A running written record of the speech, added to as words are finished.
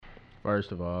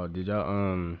First of all, did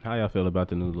y'all how y'all feel about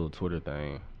the new little Twitter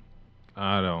thing?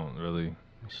 I don't really.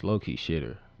 It's low key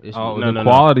shitter. It's Oh, no the no no.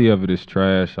 quality of it is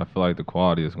trash. I feel like the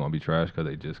quality is gonna be trash because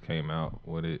they just came out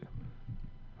with it.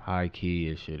 High key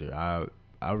is shitter.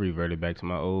 I reverted back to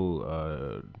my old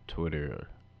Twitter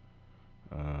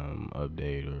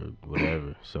update or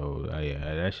whatever. So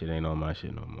yeah, that shit ain't on my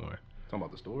shit no more. Talking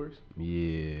about the stories?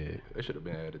 Yeah. They should have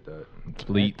been added that.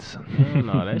 Fleets. Hell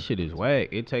no, that shit is whack.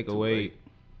 It take Too away. late.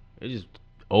 It's just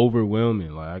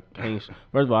overwhelming. Like I can't.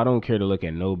 First of all, I don't care to look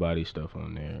at nobody's stuff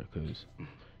on there because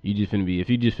you just finna be. If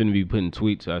you just finna be putting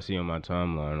tweets I see on my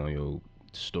timeline on your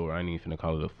store, I ain't even finna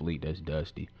call it a fleet. That's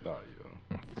dusty. Oh,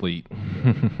 yeah. Fleet.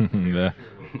 Yeah.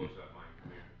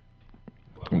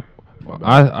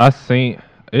 I seen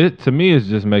it. To me, it's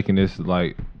just making this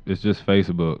like it's just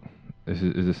Facebook. It's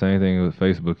the same thing as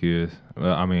Facebook is.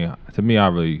 Well, I mean, to me, I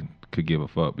really could give a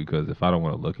fuck because if I don't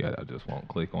want to look at it, I just won't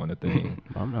click on the thing.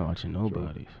 I'm not watching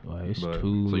nobody's. Like it's But-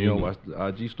 too. So you don't many. watch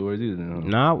the IG stories either? Then, huh?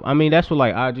 Nah, I mean that's what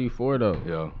like IG for though.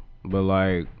 Yeah. But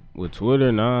like with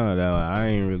Twitter, nah, that like, I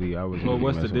ain't really. I was. Well,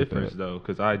 what's the difference though?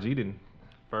 Because IG didn't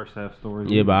first have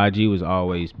stories. Yeah, but IG was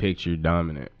always picture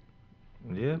dominant.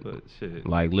 Yeah, but shit.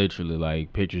 Like literally,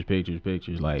 like pictures.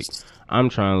 Like I'm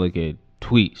trying to look at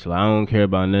tweets. Like I don't care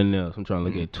about nothing else. I'm trying to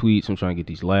look at tweets. I'm trying to get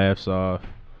these laughs off.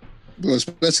 Well,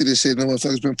 especially this shit no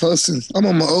motherfuckers been posting. I'm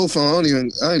on my old phone. I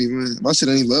ain't even. My shit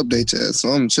ain't even update yet, so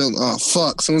I'm chilling. Oh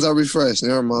fuck! As soon as I refresh,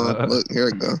 never mind. Look, here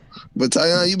it go. But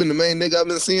Tyon, you been the main nigga I've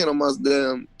been seeing on my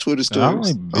damn Twitter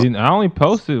stories. I only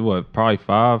posted probably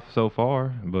 5 so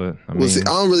far, but I mean, Well, see, I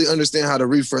don't really understand how the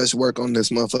refresh work on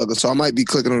this motherfucker, so I might be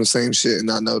clicking on the same shit and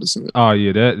not noticing it. oh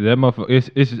yeah, that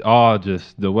motherfucker. It's all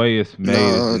just the way it's made.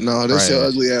 No, this shit trash.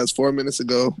 ugly ass 4 minutes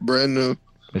ago, brand new.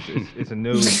 It's a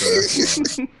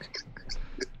news.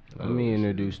 So Let me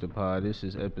introduce the pod. This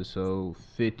is episode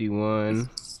 51.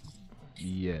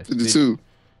 Yes. 52.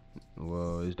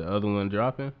 Well, is the other one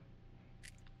dropping?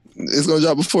 It's gonna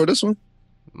drop before this one.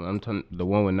 I'm talking the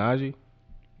one with Najee.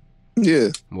 Yeah.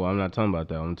 Well, I'm not talking about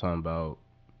that. I'm talking about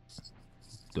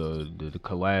the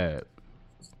collab.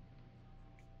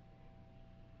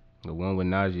 The one with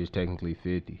Najee is technically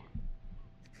 50.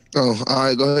 Oh, all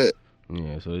right. Go ahead.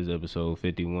 Yeah, so this is episode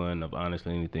 51 of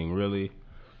Honestly Anything Really.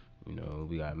 You know,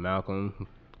 we got Malcolm,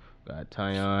 got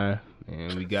Tyon,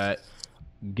 and we got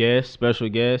special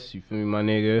guest. You feel me, my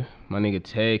nigga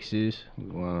Texas.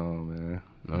 Wow, man.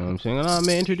 Know what I'm saying? Oh,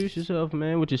 man, introduce yourself,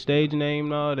 man, with your stage name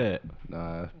and all that.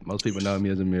 Nah, most people know me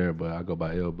as Amir, but I go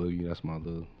by L Boogie. That's my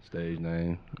little stage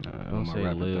name. Don't my say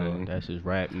rapper Lil. thing. That's his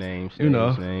rap name, stage You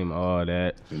know. name, all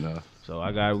that. You know. So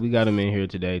we got him in here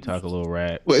today, talk a little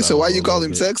rap. Wait, so talk why a you little call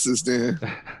him bit. Texas then?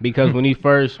 Because when he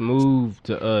first moved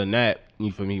to Nap,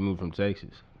 you feel me, he moved from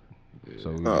Texas.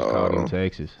 So we just called him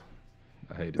Texas.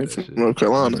 I hated They that from shit. North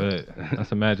Carolina. but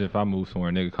let's imagine if I move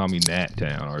somewhere, nigga call me Nat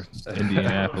Town or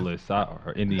Indianapolis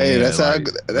or Indiana. Hey, that's like,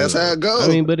 how it goes. I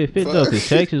mean, but it fit though, Fuck. because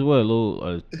Texas, what, a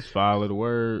little style of the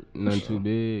word, nothing too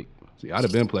big. See, I'd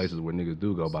have been places where niggas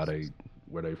do go by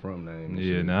where they from name. and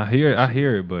Yeah, shit. now I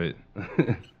hear it, but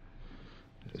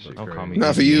That shit don't call crazy. me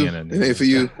Not for you. Indiana, It ain't for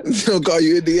you. Don't call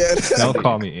you Indiana. don't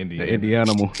call me The Indiana. indie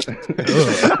animal.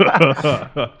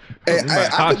 Hey,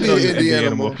 I could show be you an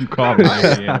Indiana. if you call me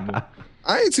Indiana.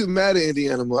 I ain't too mad at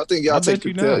Indiana. I think I y'all bet take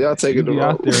you the not. y'all take you it the be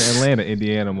wrong. out there in Atlanta,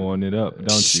 Indiana, on it up,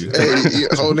 don't you? Hey, you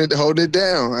hold it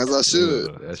down as I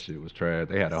should. That shit was trash.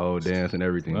 They had a whole dance and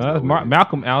everything. Well, that's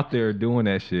Malcolm out there doing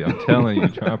that shit. I'm telling you,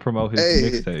 trying to promote his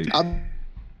Hey, mixtape. I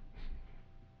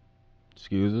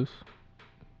Excuse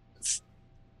us?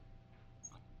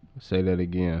 Say that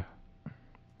again.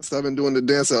 I've been doing the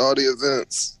dance at all the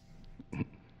events.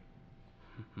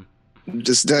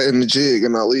 Just that in the jig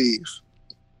and I leave.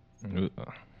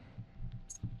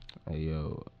 Hey,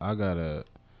 yo, I gotta,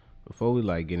 before we,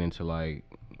 like, get into, like,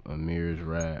 Amir's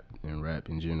rap and rap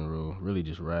in general, really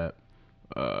just rap,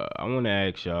 I want to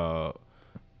ask y'all,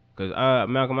 because,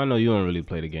 Malcolm, I know you don't really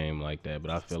play the game like that, but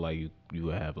I feel like you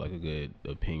would have, like, a good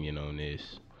opinion on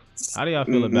this. How do y'all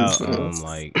feel about,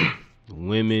 like,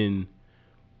 women...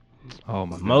 Oh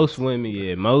my Most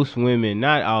women,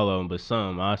 not all of them, but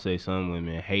some, I'll say some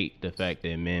women hate the fact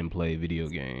that men play video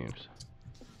games.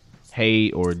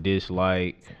 Hate or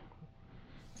dislike.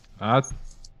 I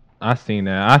seen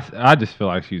that. I just feel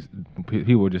like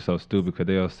people are just so stupid because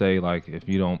they'll say like if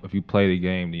you play the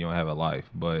game then you don't have a life.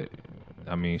 But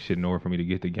I mean, shit, in order for me to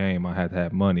get the game, I had to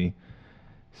have money.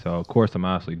 So of course I'm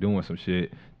honestly doing some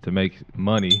shit to make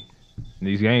money. And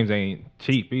these games ain't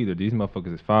cheap either. These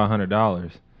motherfuckers is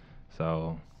 $500.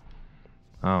 So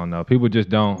I don't know. People just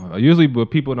don't. Usually, what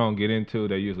people don't get into,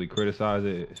 they usually criticize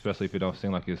it, especially if it don't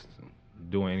seem like it's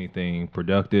doing anything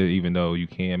productive, even though you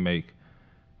can make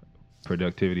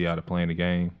productivity out of playing the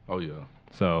game. Oh yeah.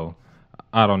 So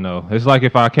I don't know. It's like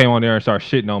if I came on there and started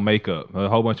shitting on makeup, a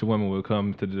whole bunch of women would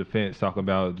come to the defense talking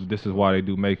about this is why they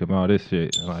do makeup and all this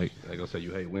shit. Like They gonna say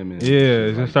you hate women.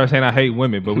 yeah, just start saying I hate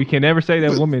women, but we can never say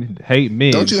that women hate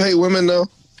men. Don't you hate women though?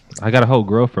 I got a whole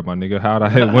girlfriend, my nigga. How'd I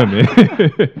hate women?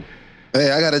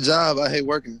 Hey, I got a job. I hate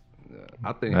working.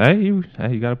 I think. hey, you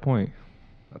got a point.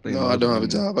 I think No, I most don't have a women,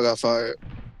 job. I got fired.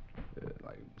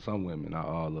 Like some women, not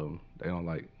all of them. They don't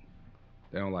like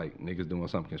niggas doing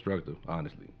something constructive.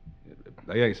 Honestly,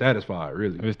 they ain't satisfied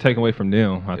really. It's taken away from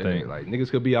them, I Yeah, think. like niggas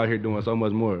could be out here doing so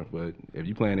much more, but if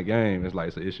you playing the game, it's like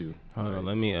it's an issue. Hold on,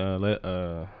 let me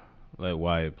let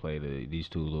Wyatt play these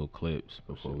two little clips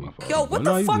before we. Yo, what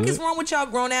No, the you fuck good. is wrong with y'all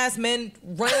grown ass men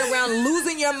running around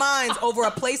losing your minds over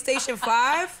a PlayStation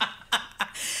 5?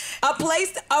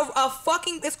 A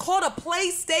fucking, it's called a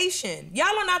PlayStation. Y'all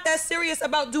are not that serious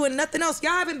about doing nothing else.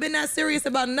 Y'all haven't been that serious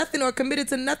about nothing or committed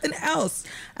to nothing else.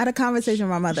 I had a conversation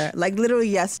with my mother, like literally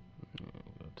yes.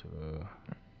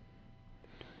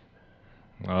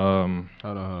 Hold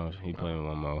on. He playing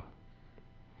one more.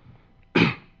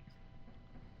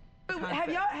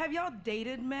 Have y'all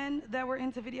dated men that were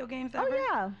into video games ever? Oh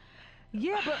yeah.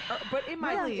 Yeah, but in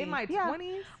my Really? in my Yeah.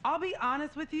 20s, I'll be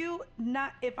honest with you,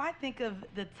 not if I think of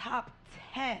the top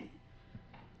 10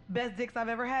 best dicks I've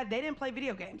ever had, they didn't play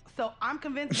video games. So I'm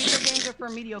convinced video games are for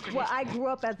mediocre. Well, bitches. I grew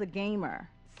up as a gamer,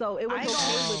 so it was I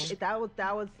okay know. with it. That was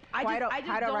I quite just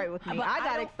all right don't- with me. but I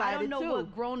got I excited don't know too.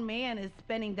 what grown man is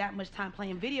spending that much time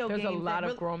playing video there's games. a lot that of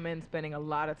really- grown men spending a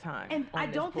lot of time. And on I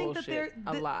this don't think that bullshit.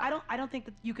 they're a lot. I don't think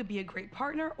that you could be a great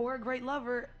partner or a great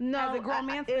lover No, as a grown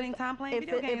man spending time playing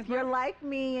video games. If you're like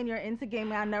me and you're into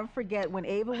gaming, I'll never forget when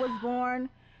Ava was born.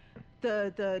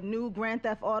 The new Grand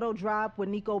Theft Auto drop with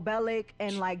Nico Bellic,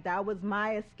 and like that was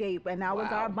my escape, and that was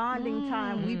our bonding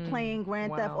time. We playing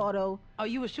Grand Theft Wow. Auto. Oh,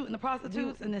 you was shooting the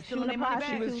prostitutes and then stealing Shooting their the money back.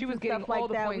 prostitutes. She was and getting stuff all like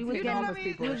the that. points, We was hitting getting- homeless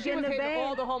people. we was She getting was the hitting bag.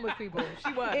 all the homeless people.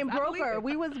 She was. In I believe Broker, it.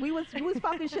 we was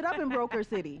fucking shit up in Broker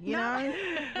City. You know.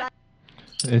 Like,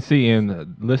 And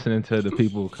seeing, listening to the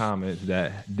people comments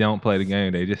that don't play the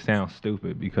game, they just sound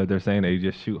stupid because they're saying they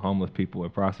just shoot homeless people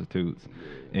and prostitutes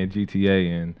in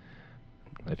GTA. And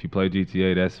if you play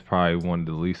GTA, that's probably one of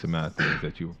the least amount of things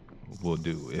that you will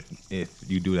do if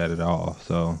you do that at all.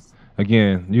 So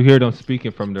again, you hear them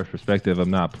speaking from their perspective of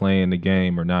not playing the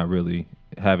game or not really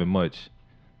having much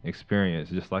experience.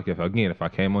 Just like if I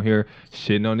came on here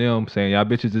shitting on them, saying y'all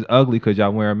bitches is ugly because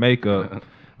y'all wearing makeup.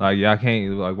 Like y'all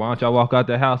can't, like, why don't y'all walk out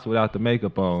the house without the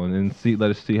makeup on and let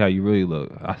us see how you really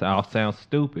look? I'll sound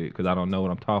stupid because I don't know what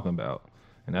I'm talking about,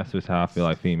 and that's just how I feel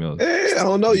like females. Hey, I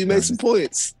don't know. You made some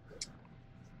points.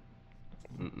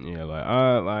 Yeah,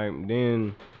 like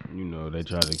then they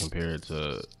try to compare it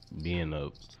to being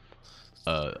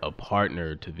a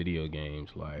partner to video games.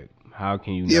 Like, how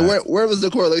can you? Yeah, not, where was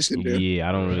the correlation there? Yeah,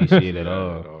 I don't really see it at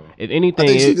all. If I anything,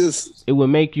 think she it, just. it would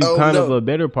make you Oh, kind of no. a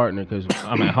better partner because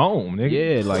I'm at home,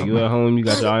 nigga. yeah, like you at home, you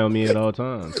got your eye on me at all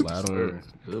times. Like, I don't.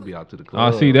 Could be out to the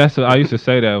club. Oh, see, I used to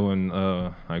say that when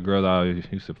like girls I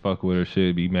used to fuck with or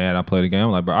shit, be mad I play the game.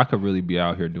 I'm like, bro, I could really be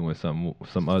out here doing some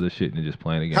other shit than just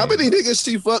playing the game. How many niggas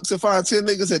she fucks to find 10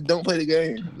 niggas that don't play the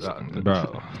game?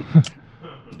 bro?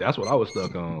 That's what I was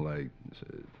stuck on. Like,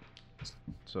 shit.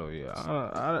 So yeah,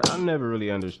 I never really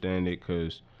understand it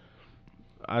because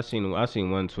I seen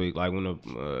one tweet like when the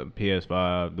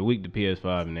PS5 the week the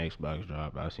PS5 and Xbox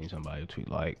dropped, I seen somebody tweet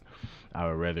like, I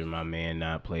would rather my man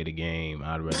not play the game.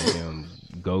 I'd rather him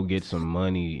go get some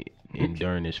money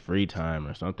during his free time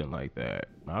or something like that.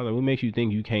 I was like, what makes you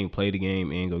think you can't play the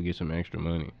game and go get some extra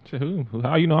money? Shit,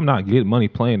 how you know I'm not getting money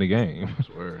playing the game?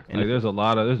 Swear. Like, there's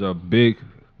a big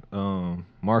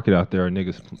market out there of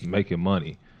niggas making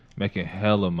money, making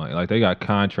hella money. Like they got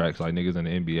contracts like niggas in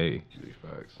the NBA. Big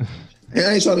facts. Hey,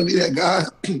 I ain't trying to be that guy,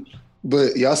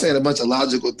 but y'all saying a bunch of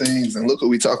logical things, and look what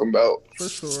we talking about. For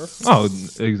sure. Oh,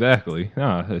 exactly.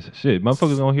 Nah, that's shit.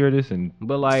 Motherfuckers gonna hear this and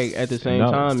But like at the same No.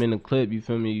 time in the clip, you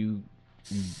feel me?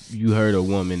 You heard a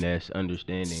woman that's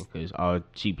understanding because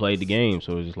she played the game,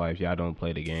 so it's just like if y'all don't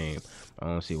play the game, I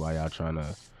don't see why y'all trying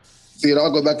to. See, it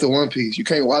all go back to One Piece. You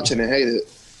can't watch it and hate it.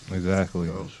 exactly.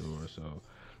 For sure. So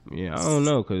yeah, I don't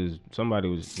know because somebody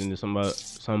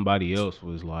else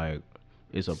was like,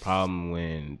 it's a problem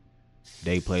when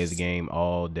they play the game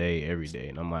all day, every day,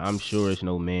 and I'm like, I'm sure it's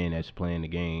no man that's playing the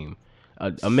game.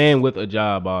 A man with a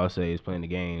job, I'll say, is playing the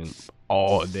game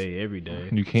all day, every day.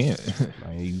 You can't.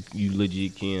 Like, you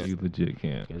legit can't. You legit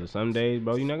can't. Because some days,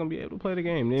 bro, you're not gonna be able to play the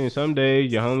game. Then some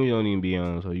days your homies don't even be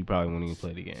on, so you probably won't even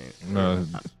play the game.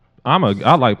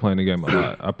 I like playing the game a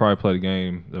lot. I probably play the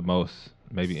game the most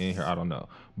maybe in here. I don't know.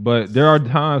 But there are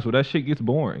times where that shit gets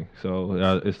boring.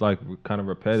 So it's like kind of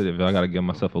repetitive. I got to give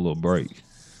myself a little break.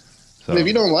 So, If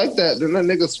you don't like that, then a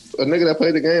nigga that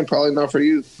played the game probably not for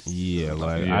you. Yeah,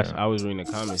 like Yeah. I was reading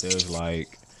the comments. It was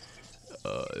like,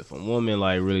 if a woman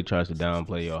like really tries to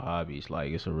downplay your hobbies,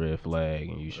 like it's a red flag,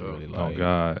 and you should really like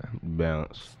God.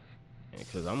 bounce.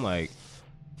 Because I'm like,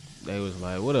 they was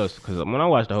like, what else? Because when I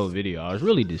watched the whole video, I was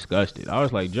really disgusted. I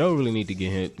was like, Joe really need to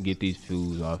get these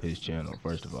fools off his channel.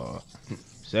 First of all,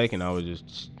 second, I was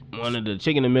just one of the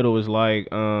chick in the middle was like,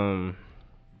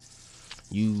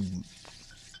 you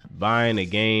buying a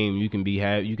game, you can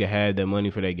have that money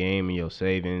for that game in your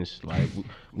savings. Like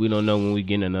we don't know when we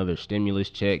getting another stimulus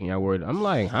check, and y'all worried. I'm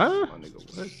like, huh? My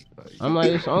nigga, what? Like, I'm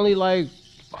like, it's only like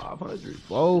 $500.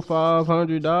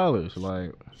 $500.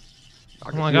 Like, I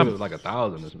can like, see I'm- it was like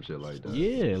 1,000 or some shit like that.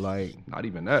 yeah, like Not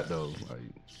even that though. Like,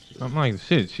 I'm like,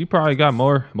 shit, she probably got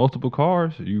multiple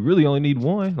cars. You really only need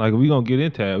one. Like, if we gonna get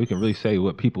into that, we can really say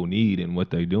what people need and what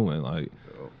they doing. Like,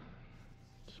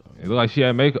 it look like she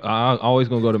had makeup. I'm always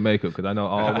gonna go to makeup because I know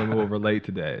all women will relate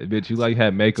to that. Bitch, you like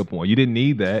had makeup on. You didn't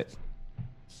need that,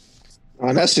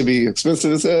 That should be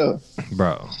expensive as hell.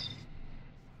 bro.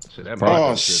 shit, that Oh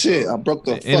makeup shit! I though. broke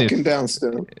the It is- fucking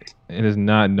downstairs. It is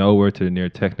not nowhere to near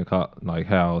technical, like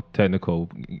how technical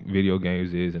video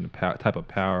games is and the type of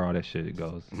power all that shit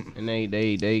goes. and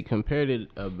they compared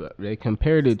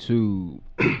it to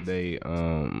they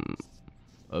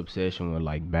obsession with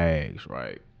like bags,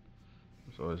 right?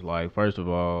 So it's like, first of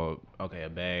all, okay, a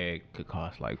bag could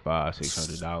cost like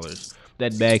 $500-$600.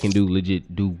 That bag can do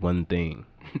one thing.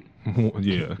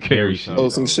 Yeah, carry shit. Oh,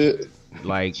 some shit.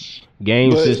 Like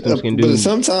game systems can do. But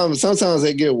sometimes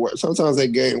they get worse. Sometimes they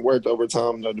gain worth over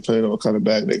time, though, depending on what kind of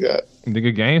bag they got.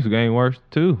 Nigga, games getting worse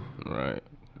too. Right.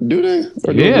 Do they?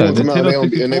 Or do Yeah, they come out, Nintendo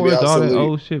and they 64 be is all that obsolete?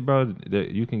 old shit, bro. That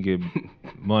you can get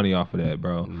money off of that,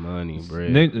 bro. Money,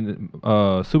 bread.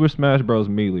 Super Smash Bros.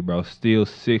 Melee, bro, still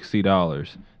 $60.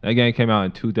 That game came out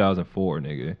in 2004,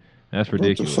 nigga. That's Broke the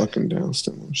ridiculous. fucking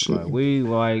downstairs shit.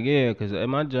 Like yeah, cause at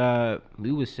my job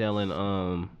we was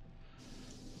selling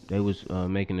they was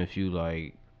making a few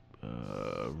like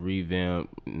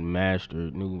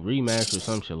remaster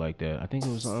some shit like that. I think it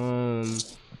was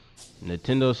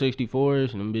Nintendo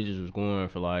 64s, and them bitches was going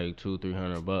for like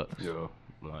 $200-$300. Yeah,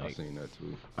 I Like seen that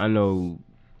too. I know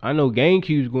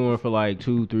GameCube's going for like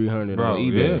 $200-$300 Bro, on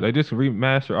eBay. yeah, they just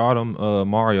remastered all them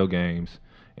Mario games,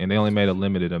 and they only made a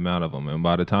limited amount of them. And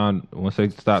by the time once they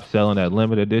stop selling that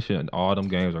limited edition, all them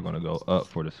games are gonna go up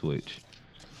for the Switch.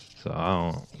 So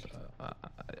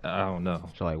I don't know.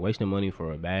 So like wasting money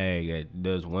for a bag that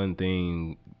does one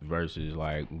thing versus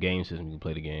like game system, you can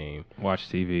play the game. Watch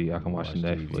TV. I can watch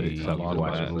Netflix. TV, I love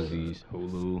watch that. movies.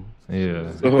 Hulu.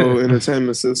 Yeah. The whole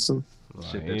entertainment system.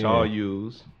 Shit Like, that yeah. y'all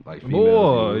use. Like females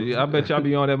Boy, use. I bet y'all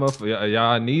be on that motherfucker.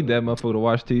 Y'all need that motherfucker to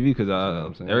watch TV because what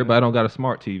I'm saying. everybody don't got a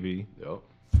smart TV. Yup.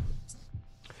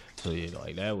 So yeah,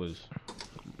 like it was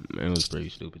pretty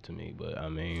stupid to me. But I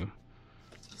mean,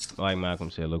 like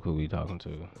Malcolm said, look who we talking to.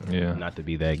 Yeah. Not to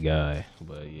be that guy,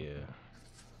 but yeah.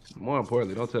 More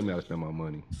importantly, don't tell me how to spend my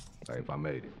money. Like if I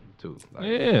made it too. Like,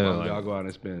 Yeah, Why would like- y'all go out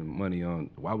and spend money on?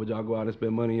 Why would y'all go out and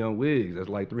spend money on wigs? That's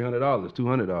like $300,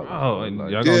 $200. Oh, and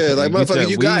Like, y'all gonna Yeah, like, get motherfucker, that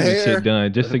you got weave and hair. shit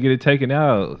done just to get it taken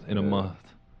out in a month.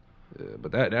 yeah,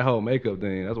 but that whole makeup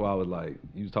thing, that's why I was like,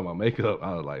 you was talking about makeup.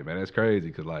 I was like, man, that's crazy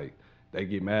because like they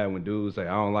get mad when dudes say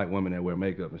I don't like women that wear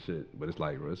makeup and shit. But it's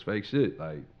like, bro, it's fake shit.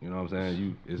 Like, you know what I'm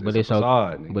saying? It's a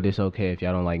facade. Nigga. But it's okay if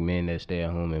y'all don't like men that stay at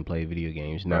home and play video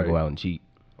games, not go Right. out and cheat.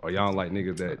 Or y'all don't like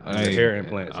niggas that I get hair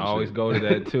implants. I and always shit. go to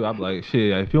that too. I'm like,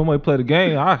 shit. If you don't want to play the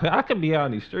game, I can be out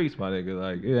in these streets, my nigga.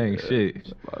 Like it ain't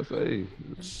shit. I say,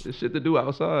 it's shit to do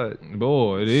outside.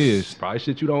 Boy, it is. Probably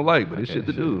shit you don't like, but it's Okay, shit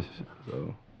to do. shit.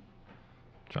 So,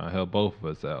 Trying to help both of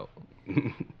us out.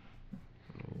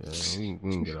 Yeah, we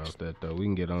can get off that though. We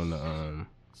can get on the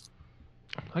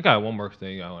I got one more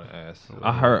thing I want to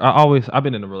ask. I've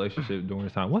been in a relationship during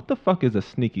this time. What the fuck is a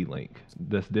sneaky link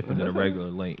that's different than a regular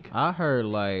link? I heard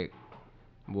like,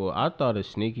 well, I thought a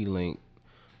sneaky link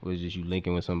was just you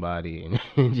linking with somebody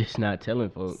and just not telling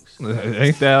folks.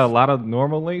 Ain't that a lot of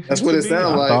normal links? That's used what to it be?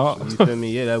 sound I like. thought. You feel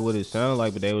me? Yeah, that's what it sounded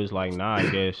like. But they was like, nah, I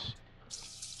guess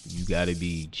you gotta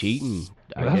be cheating.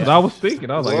 That's what I was thinking.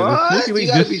 I was like, is What? a sneaky You link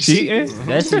gotta just be cheating? cheating.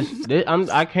 That's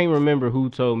just, I can't remember who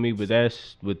told me, but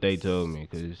that's what they told me.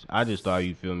 Cause I just thought,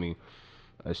 you feel me,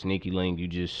 a sneaky link, you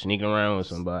just sneaking around with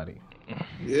somebody.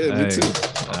 Yeah, me too.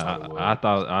 I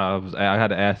thought I had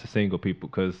to ask the single people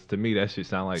because to me that shit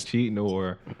sound like cheating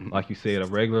or like you said a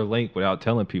regular link without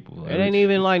telling people. Like, It ain't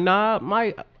even like I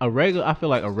feel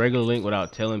like a regular link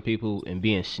without telling people and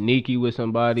being sneaky with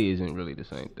somebody isn't really the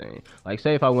same thing. Like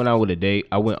say if I went on a date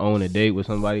with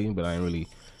somebody, but I didn't really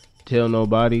tell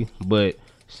nobody. But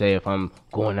say if I'm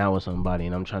going out with somebody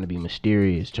and I'm trying to be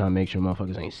mysterious, trying to make sure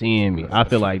motherfuckers ain't seeing me, I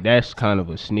feel like that's kind of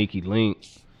a sneaky link.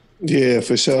 Yeah,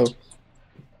 for sure.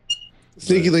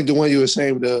 Sneaky link, the one you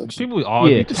ashamed of. People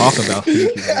always be talking about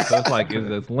sneaky link. So it's like, is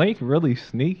this link really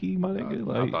sneaky, my nigga?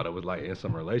 Like, I thought it was like in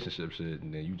some relationship shit,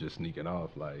 and then you just sneaking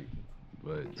off, like.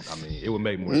 But I mean, it would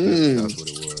make more sense if that's what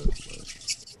it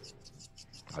was.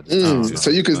 But I just,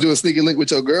 so you could do a sneaky link with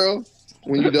your girl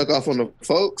when you duck off on the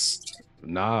folks?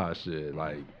 Nah, shit,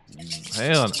 like you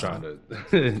hell, trying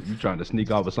to sneak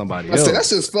off with somebody I else. said that's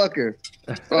just fucking.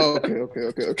 Oh,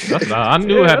 okay. I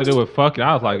knew it had to do with fucking.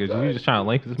 I was like, is you just trying to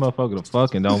link this motherfucker to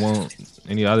fuck and don't want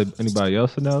anybody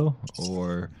else to know,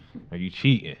 or are you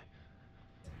cheating?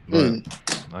 But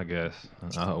I guess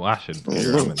I shouldn't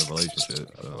figure I'm in a relationship.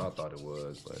 So. I thought it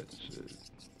was, but shit,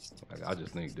 like, I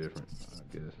just think different.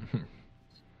 I guess.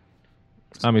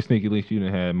 How many sneaky links you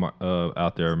done had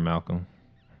out there, Malcolm?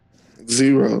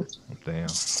 0. Damn.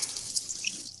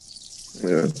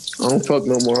 Yeah, I don't fuck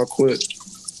no more. I quit.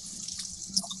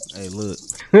 Hey, look,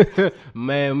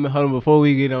 man, hold on. Before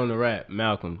we get on the rap,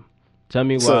 Malcolm, tell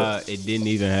me why it didn't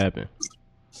even happen.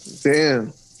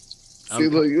 Damn. See,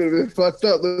 look, you would have been fucked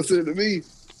up listening to me.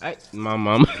 My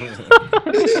mama.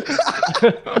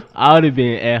 I would have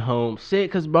been at home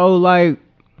sick, cause bro, like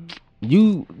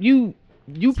you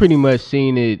pretty much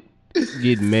seen it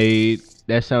get made.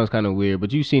 That sounds kind of weird,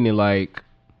 but you seen it like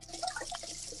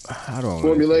I don't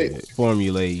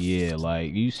formulate. Yeah,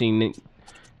 like you seen it.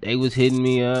 They was hitting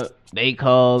me up. They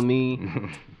called me.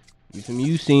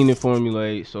 You seen it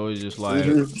formulate, so it's just like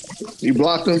you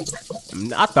blocked them.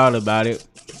 I thought about it.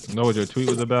 You know what your tweet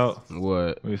was about?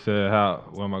 What? You said,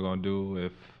 what am I gonna do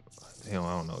if? I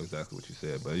don't know exactly what you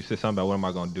said, but you said something about what am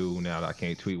I gonna do now that I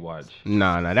can't tweet watch.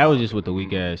 Nah, that was just with the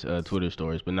weak ass Twitter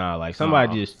stories. But nah, like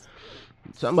somebody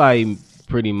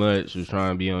pretty much was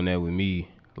trying to be on that with me.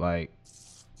 Like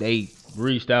they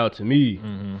reached out to me.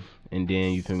 Mm-hmm. And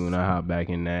then, you feel me, when I hop back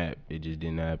in that, it just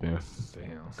didn't happen.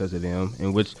 Damn. Because of them.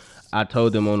 In which I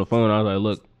told them on the phone, I was like,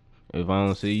 look, if I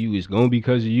don't see you, it's going to be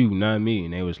because of you, not me.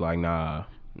 And they was like, nah.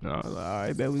 I was like, all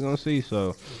right, bet we going to see.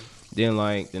 So then,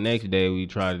 like, the next day, we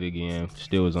tried it again.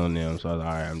 Still was on them. So I was like,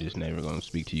 all right, I'm just never going to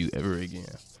speak to you ever again.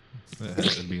 It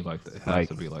has to be like that. It has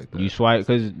to be like that. You swipe,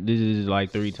 because this is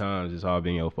like 3 times. It's all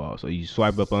been your fault. So you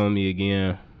swipe up on me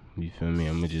again. You feel me?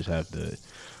 I'm going to just have to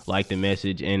like the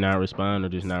message and not respond or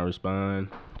just not respond.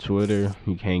 Twitter,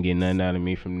 you can't get nothing out of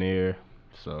me from there.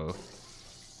 So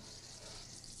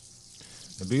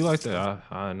it be like that.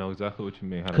 I know exactly what you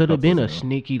mean. Could have been a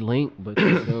sneaky link, but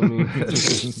you feel me?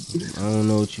 I don't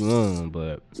know what you want,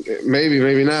 but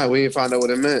maybe not. We didn't find out what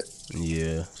it meant.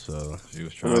 Yeah, so she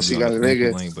was trying to be on a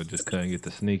sneaky link, but just couldn't get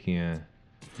the sneak in.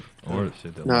 Or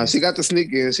shit. Nah, she got the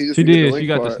sneak in. She did. She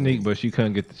got the sneak, but she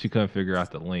couldn't figure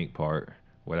out the link part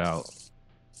without.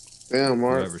 Damn,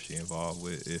 Mark. Whoever she involved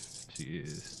with, if she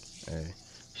is. Hey,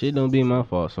 shit don't be my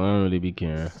fault, so I don't really be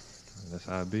caring. That's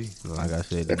how it be. Like I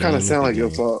said, that kind of sound like your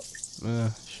fault.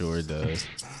 Sure it does.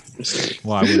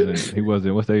 Why wasn't he?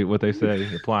 Wasn't what they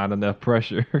say? Applying enough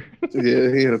pressure. Yeah,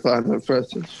 he ain't applying enough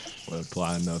pressure. Well,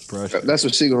 applying enough pressure. That's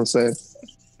what she gonna say.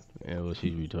 Yeah, well,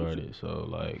 she's retarded. So,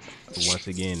 like, once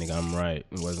again, nigga, I'm right.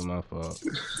 It wasn't my fault.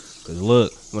 Cause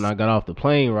look, when I got off the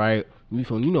plane, right? You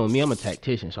know me, I'm a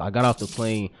tactician. So I got off the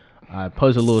plane. I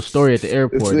posted a little story at the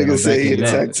airport. This nigga say he a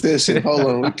tactician. Hold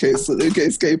on, we can't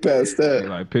skate past that.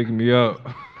 Like, pick me up.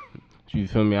 You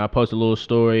feel me? I posted a little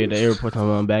story at the airport talking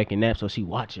about I'm back in nap, so she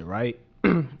watch it, right?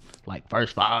 Like,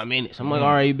 first 5 minutes. I'm like,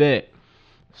 all right, bet.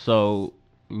 So,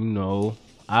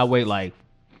 I wait like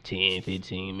 10,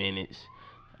 15 minutes.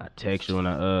 I text her when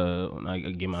I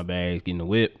get my bags, get in the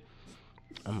whip.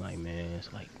 I'm like, man,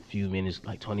 it's like a few minutes,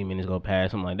 like 20 minutes go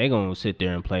past. I'm like, they gonna sit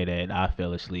there and play that I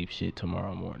fell asleep shit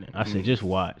tomorrow morning. I said, just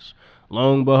watch.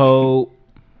 Lo and behold,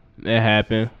 that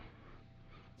happened.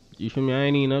 You feel me? I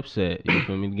ain't even upset. You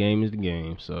feel me? The game is the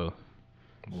game. So,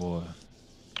 boy,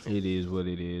 it is what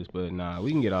it is. But nah,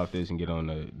 we can get off this and get on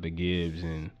the Gibbs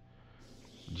and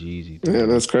Jeezy thing. Yeah,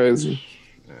 that's crazy.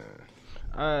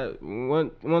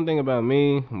 One thing about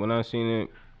me, when I seen it,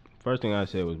 first thing I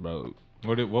said was, bro.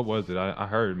 What was it? I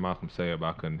heard Malcolm say it, but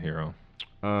I couldn't hear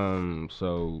him.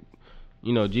 So,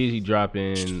 Jeezy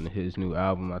dropping his new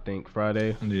album, I think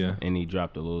Friday. Yeah. And he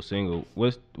dropped a little single.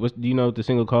 Do you know what the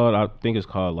single called? I think it's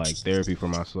called like Therapy for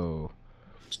My Soul.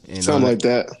 And Something like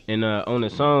that. And on the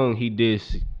song,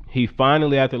 he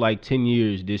finally, after like 10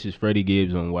 years, this is Freddie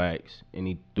Gibbs on wax, and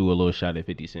he threw a little shot at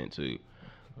 50 Cent too.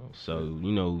 So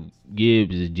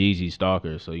Gibbs is Jeezy's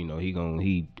stalker, so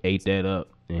he ate that up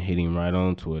and hit him right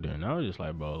on Twitter, and I was just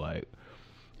like, bro, like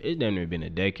it's damn near been a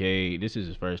decade. This is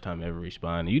his first time ever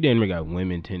responding. You damn near got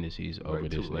women tendencies over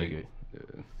this nigga.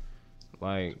 Yeah.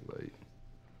 Like,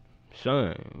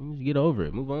 Sean, just get over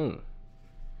it, move on.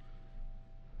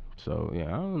 So yeah,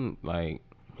 I don't like.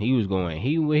 He was going.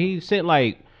 He sent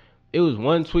like, it was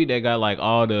one tweet that got like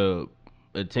all the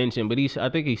attention, but I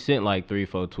think he sent like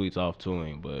 3-4 tweets off to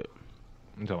him. But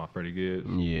I'm talking about Freddie Gibbs.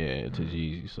 Yeah, to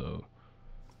Jeezy. So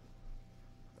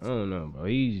I don't know, bro.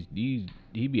 He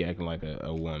be acting like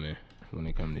a woman when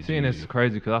it comes to Seeing Jeezy. this is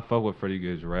crazy because I fuck with Freddie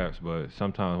Gibbs raps, but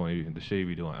sometimes when the shit he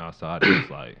be doing outside, it's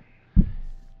like,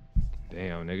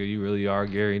 damn, nigga, you really are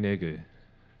Gary nigga.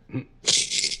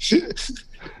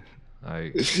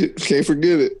 Like, can't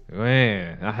forget it.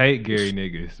 Man, I hate Gary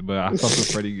niggas, but I fuck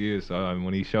with Freddie Gibbs. So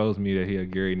when he shows me that he a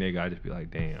Gary nigga, I just be like,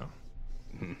 damn.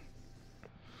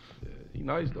 Yeah, he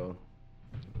nice though.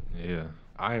 Yeah.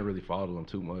 I ain't really followed him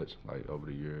too much like over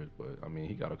the years, but I mean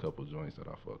he got a couple joints that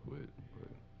I fuck with.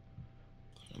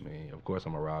 But, I mean, of course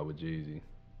I'm a ride with Jeezy.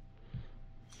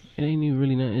 It ain't even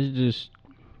really nothing. It's just,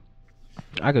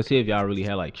 I could see if y'all really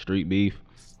had like street beef.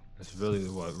 It's really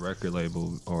what record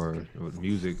label or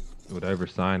music, whatever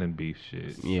signing beef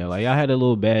shit. Yeah, like I had a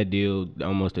little bad deal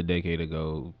almost a decade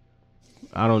ago.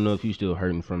 I don't know if you still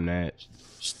hurting from that.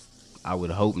 I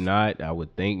would hope not. I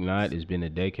would think not. It's been a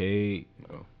decade.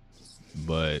 No.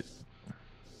 But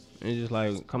it's just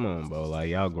like, come on, bro. Like,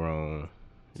 y'all grown.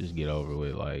 Just get over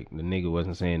with. Like, the nigga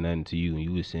wasn't saying nothing to you, and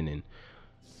you was sending.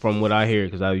 From what I hear,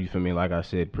 because you feel me, like I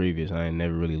said previous, I ain't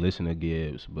never really listened to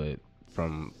Gibbs, but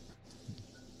from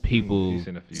people He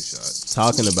sent a few shots.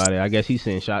 talking about it, I guess he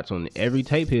sent shots on every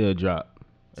tape he'll drop.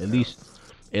 At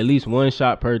least one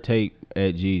shot per tape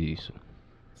at Jeezy's.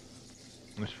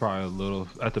 It's probably a little.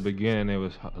 At the beginning, it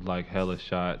was like hella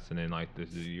shots, and then like as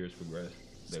the years progressed,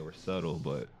 they were subtle,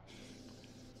 but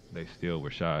they still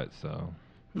were shots. So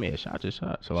Yeah, shots are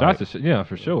shots. So shots, yeah,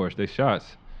 for sure. They shots.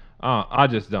 I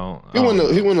just don't. He went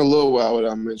a little while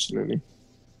without mentioning him.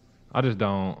 I just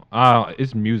don't.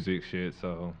 It's music shit.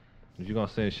 So if you're gonna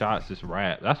send shots, just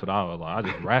rap. That's what I would like.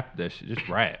 I just rap that shit. Just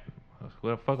rap.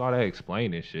 What the fuck all that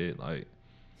explaining shit? Like,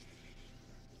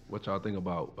 What y'all think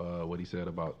about what he said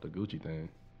about the Gucci thing?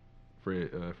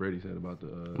 Freddie said about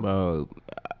the. Bro,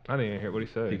 I didn't hear what he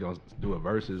said. He gonna do a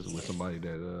versus with somebody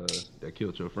that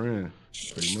killed your friend,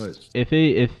 pretty much.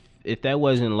 if that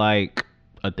wasn't like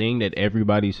a thing that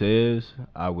everybody says,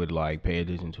 I would like pay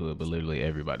attention to it. But literally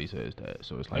everybody says that,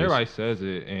 so it's like Everybody says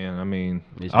it, and I mean,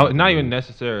 It's not not even good.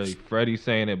 necessarily Freddie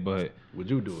saying it, but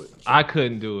Would you do it? I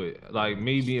couldn't do it. Like,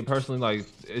 me being personally, like,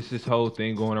 it's this whole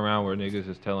thing going around where niggas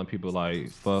is telling people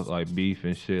like fuck like beef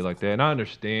and shit like that. And I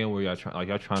understand where y'all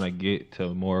trying to get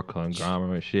to more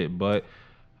conglomerate shit, but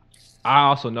I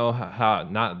also know how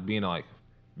not being like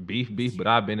beef, but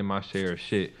I've been in my share of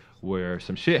shit where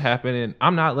some shit happened and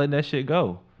I'm not letting that shit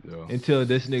go. Yeah. Until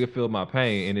this nigga feel my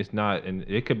pain, and it's not, and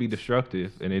it could be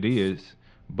destructive, and it is,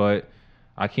 but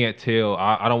I can't tell.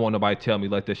 I don't want nobody to tell me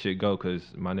let that shit go, cause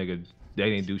my nigga, they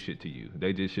didn't do shit to you.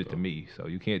 They did shit to me, so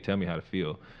you can't tell me how to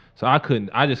feel. So I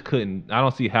just couldn't. I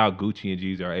don't see how Gucci and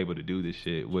Jeezy are able to do this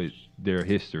shit with their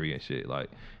history and shit.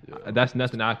 Like, that's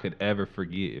nothing I could ever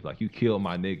forgive. Like, you killed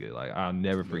my nigga. Like, I'll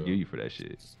never forgive you for that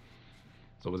shit.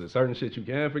 So was it certain shit you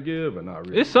can forgive or not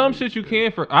really? It's some shit you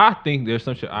can I think there's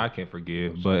some shit I can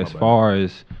forgive, but as far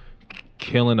as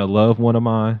killing a loved one of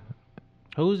mine,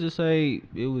 who's to say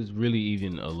it was really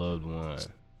even a loved one?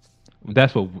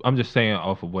 that's what I'm just saying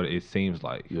off of what it seems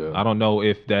like. Yeah. I don't know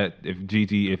if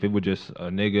GT, if it was just a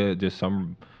nigga, just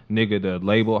some nigga the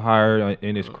label hired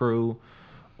in his crew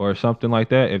or something like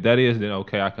that. If that is, then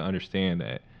okay, I can understand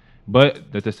that. But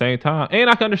at the same time, and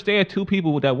I can understand two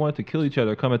people that wanted to kill each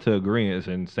other coming to agreements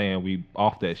and saying we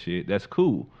off that shit. That's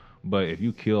cool. But if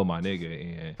you kill my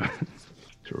nigga and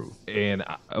True. And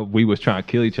we was trying to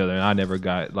kill each other, and I never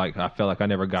got I felt like I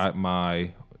never got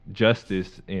my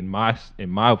justice in my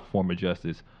form of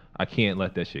justice. I can't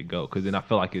let that shit go, because then I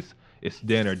feel like it's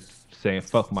dinner saying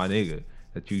fuck my nigga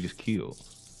that you just killed,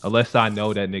 unless I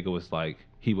know that nigga was like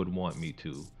he would want me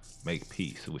to make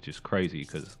peace, which is crazy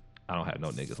because I don't have no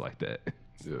niggas like that.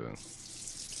 Yeah.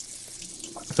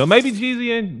 So maybe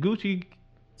Jeezy and Gucci,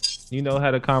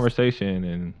 had a conversation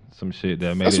and some shit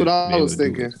that made That's it what I be was able to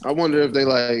do thinking. it. I wonder if they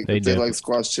definitely-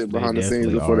 squashed shit they behind the scenes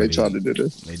definitely before they already- tried to do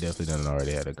this. They definitely done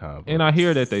already had a convo. And I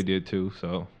hear that they did too.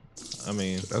 So I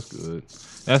mean, That's good.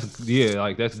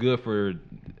 that's good for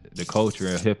the culture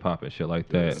and hip hop and shit like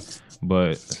that.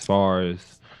 But as far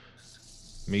as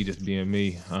me just being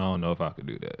me, I don't know if I could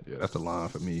do that. Yeah, that's the line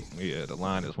for me. Yeah, the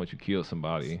line is once you kill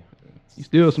somebody. You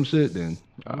steal some shit, then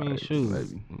I mean, alright, shoot.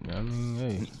 maybe. I mean,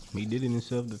 hey, he did it in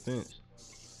self-defense.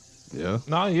 Yeah.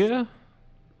 No, yeah,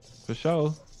 for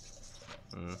sure.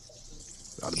 I'd have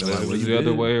But been like, if it what was you the other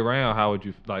did? way around, how would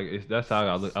you like? That's how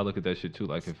I look at that shit too.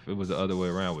 Like if it was the other way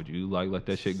around, would you like let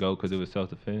that shit go because it was self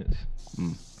defense?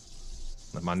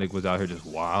 Like my nigga was out here just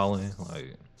wilding.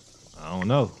 Like I don't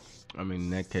know. I mean, in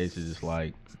that case, it's just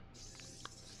like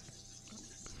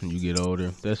when you get older.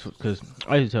 That's because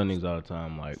I used to tell niggas all the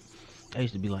time. Like I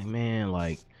used to be like, man,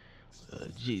 like,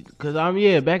 cause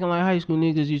back in like high school,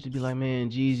 niggas used to be like, man,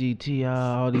 Jeezy, T.I.,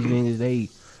 all these niggas, they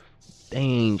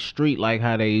ain't street like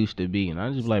how they used to be, and I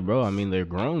just be like, bro, I mean, they're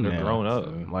grown They're now. grown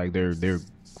up. Like they're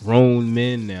grown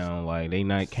men now. Like they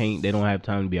don't have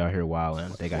time to be out here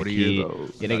wilding. They got 40 years kids.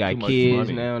 old. Yeah, they Got got too much kids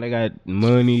money. now. They got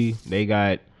money. They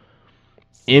got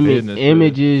Businesses.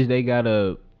 images. They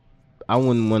gotta. I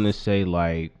wouldn't want to say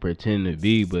like pretend to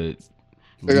be, but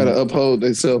They gotta uphold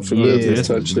themselves for Yeah, business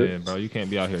type shit. Man, bro, you can't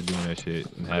be out here doing that shit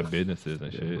and have businesses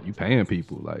and shit. You paying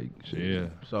people like shit. Yeah.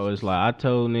 so it's like I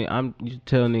told you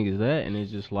tell niggas that, and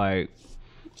it's just like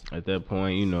at that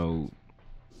point, you know,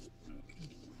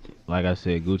 like I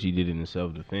said, Gucci did it in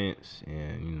self defense,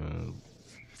 and you know,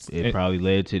 it probably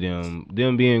led to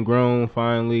them being grown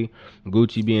finally.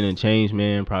 Gucci being a changed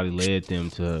man probably led them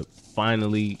to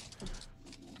finally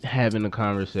having a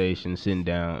conversation, sitting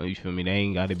down. You feel me? They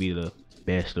ain't got to be the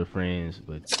best of friends,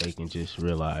 but they can just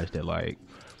realize that, like,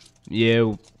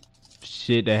 yeah,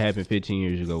 shit that happened 15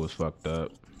 years ago was fucked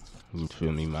up. You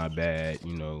feel me? My bad.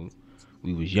 You know,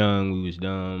 we was young, we was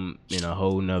dumb, in a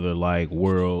whole nother like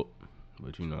world.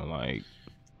 But you know, like,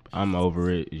 I'm over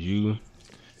it. Is you?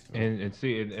 And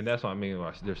see, and that's what I mean.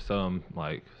 Like, there's some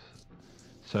like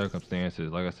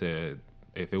circumstances. Like I said,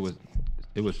 if it was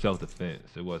self defense.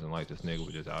 It wasn't like this nigga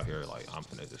was just out here like I'm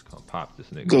finna just come pop this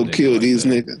nigga. Go kill like these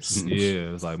that. niggas. Yeah,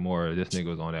 it was like more this nigga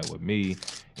was on that with me.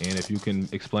 And if you can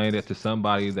explain that to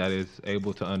somebody that is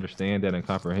able to understand that and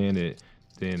comprehend it,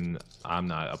 then I'm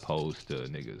not opposed to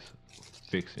niggas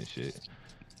fixing shit.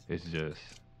 It's just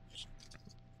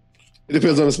It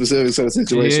depends on the specifics of the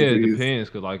situation. yeah, for it you. depends.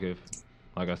 Cause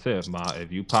like I said,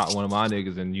 if you pop one of my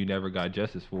niggas and you never got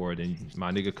justice for it, then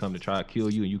my nigga come to try to kill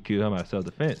you and you kill him out of self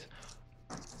defense.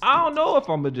 I don't know if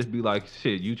I'm gonna just be like,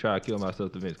 shit, you try to kill my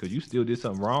self defense because you still did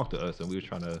something wrong to us and we were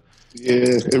trying to Yeah,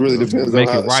 it really depends on make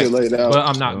how it right. shit laid out. But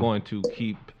I'm not going to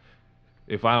keep.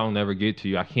 If I don't ever get to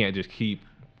you, I can't just keep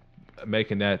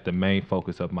making that the main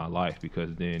focus of my life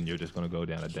because then you're just gonna go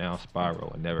down a down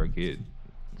spiral and never get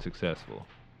successful.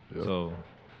 Yep. So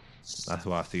that's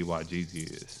why I see why Jeezy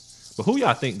is. But who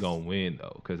y'all think gonna win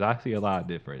though? Because I see a lot of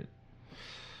different.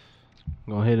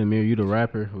 Go ahead, Amir. You the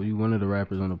rapper? Were you one of the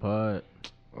rappers on the pod?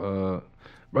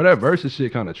 Bro, that versus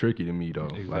shit kind of tricky to me though.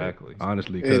 Exactly. Like,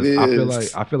 honestly, It because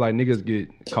is. I feel like niggas get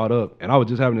caught up, and I was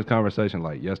just having this conversation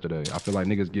like yesterday. I feel like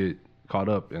niggas get caught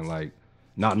up in like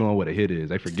not knowing what a hit is.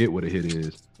 They forget what a hit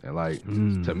is, and like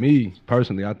to me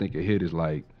personally, I think a hit is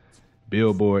like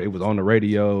Billboard. It was on the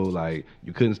radio, like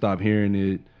you couldn't stop hearing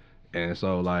it, and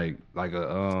so like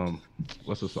a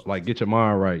what's the like Get Your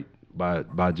Mind Right by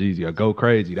Jeezy or Go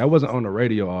Crazy. That wasn't on the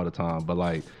radio all the time, but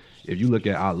like if you look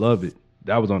at I Love It.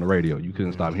 That was on the radio. You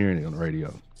couldn't stop hearing it on the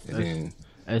radio. And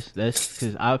That's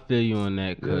because I feel you on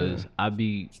that because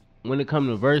when it comes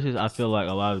to verses, I feel like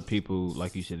a lot of people,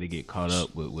 like you said, they get caught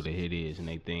up with what a hit is and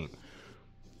they think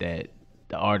that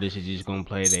the artist is just gonna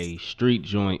play they street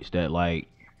joints that like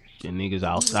the niggas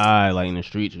outside like in the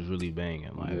streets is really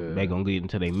banging. Like they gonna get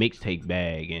into their mixtape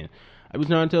bag, and I was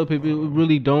trying to tell people it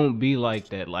really don't be like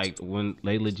that. Like when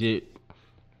they legit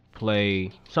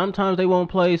play, sometimes they won't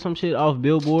play some shit off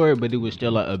Billboard, but it was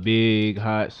still like a big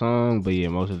hot song. But yeah,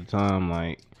 most of the time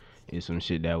like it's some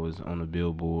shit that was on the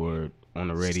Billboard on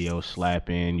the radio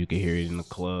slapping. You can hear it in the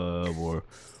club or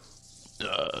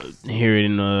hear it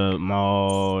in the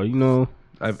mall, you know.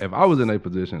 if I was in a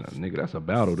position, nigga, that's a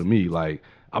battle to me. Like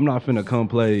I'm not finna come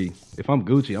play. If I'm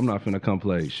Gucci, I'm not finna come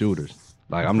play Shooters.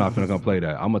 Like I'm not finna come play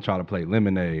that. I'm gonna try to play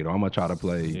Lemonade, or I'm gonna try to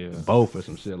play Both or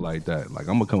some shit like that. Like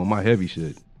I'm gonna come with my heavy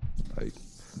shit. Like,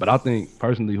 but I think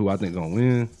personally, who I think gonna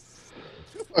win,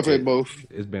 I played both.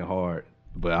 it's been hard.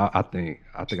 But I think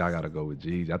I gotta go with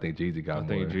Jeezy. I think Jeezy got I more.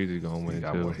 think Jeezy gonna He win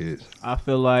got too. more hits. I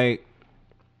feel like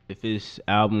if it's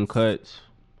album cuts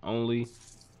only,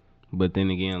 but then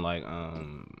again, like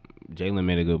Jalen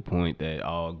made a good point that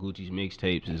all Gucci's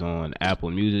mixtapes is on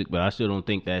Apple Music, but I still don't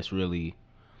think that's really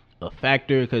a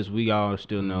factor because we all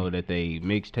still know that they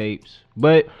mixtapes,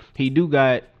 but he do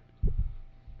got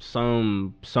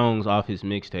some songs off his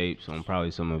mixtapes on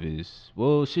probably some of his.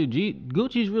 Well, shit,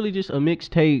 Gucci's really just a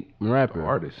mixtape rapper.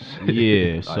 Artist.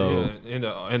 Yeah, Like, so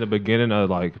in the beginning of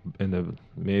like in the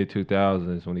mid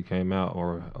 2000s when he came out,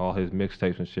 or all his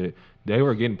mixtapes and shit, they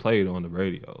were getting played on the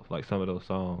radio, like some of those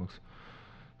songs.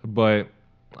 But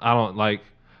I don't like.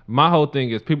 My whole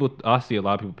thing is people. I see a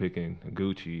lot of people picking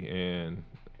Gucci, and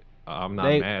I'm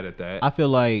not mad at that. I feel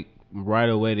like right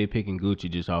away they picking Gucci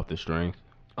just off the strength.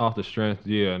 Off the strength,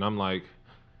 yeah, and I'm like,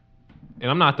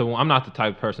 and I'm not the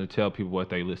type of person to tell people what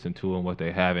they listen to and what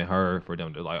they haven't heard for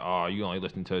them to like, oh, you only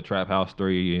listen to Trap House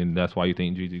 3 and that's why you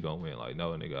think Jeezy gonna win. Like, no,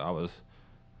 nigga, I was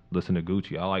listening to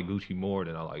Gucci. I like Gucci more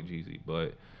than I like Jeezy,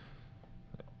 but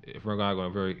if we're gonna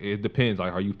go it depends.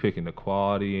 Like, are you picking the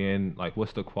quality and like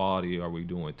what's the quality are we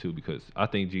doing too? Because I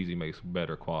think Jeezy makes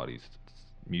better quality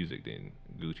music than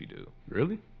Gucci do.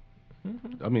 Really?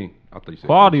 I mean, I thought you said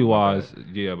Quality Gucci, wise, my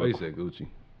bad. yeah, I but thought you said Gucci.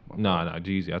 No,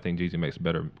 Jeezy. I think Jeezy makes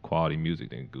better quality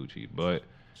music than Gucci, but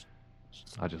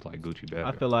I just like Gucci better.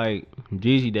 I feel like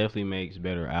Jeezy definitely makes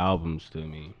better albums to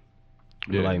me.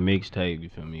 Yeah. Like mixtape, you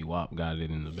feel me? WAP got it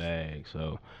in the bag,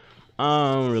 so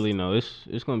I don't really know.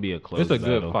 It's gonna be a close. It's a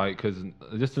battle. good fight because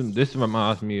this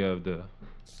reminds me of the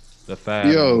Fab,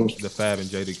 Yo. the Fab and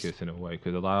Jadakiss in a way,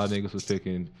 because a lot of niggas was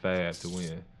picking Fab to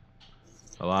win.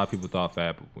 A lot of people thought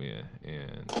Fab would win,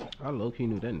 and I low-key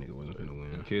knew that nigga wasn't gonna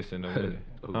win. Kiss in the winning.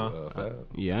 Who, Huh? Fab?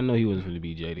 Yeah, I know he wasn't gonna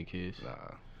be Jadakiss, Nah,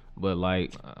 but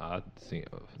like I seen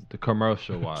the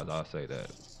commercial wise, I say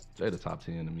that. they the top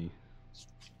 10 to me.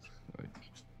 Like,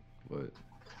 but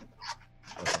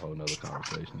that's a whole nother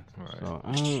conversation. Right.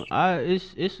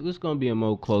 so, it's gonna be a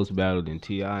more close battle than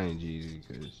T.I. and Jeezy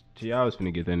because T.I. was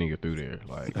finna get that nigga through there.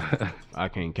 Like I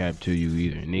can't cap to you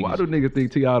either. Niggas, Why do niggas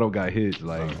think T.I. don't got hits?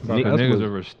 Like, Bro, 'cause that's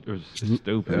niggas what- are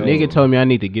stupid. Nigga told me I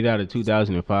need to get out of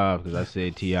 2005 because I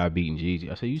said T.I. beating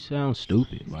Jeezy. I said, you sound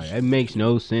stupid. Like, that makes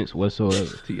no sense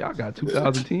whatsoever. T.I. got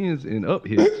 2010s and up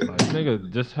hits. Like,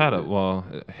 Nigga just had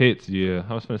hits, yeah.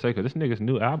 I was finna say, because this nigga's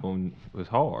new album was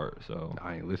hard, so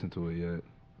I ain't listened to it yet.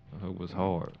 it was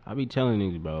hard. I be telling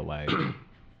niggas, bro, like,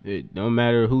 it don't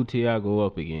matter who T.I. go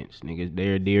up against. Niggas,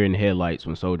 they're deer in the headlights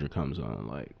when Soldier comes on.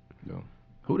 Like, Yo.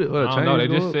 Who did I don't Chainz know, they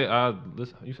go just up? said,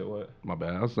 listen, you said what? My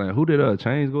bad. I was saying, who did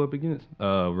Chainz go up against?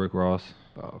 Rick Ross.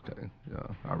 Oh, okay. Yeah,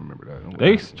 I remember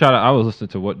that. I was listening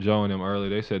to what Joe and them earlier,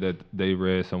 they said that they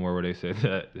read somewhere where they said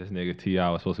that this nigga T.I.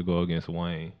 was supposed to go against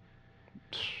Wayne.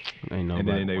 ain't And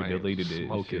then they Wayne deleted it.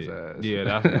 smoke and his shit. ass. Yeah,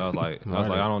 that's what I was like.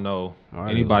 I don't know.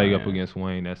 Alright, Anybody alright. up against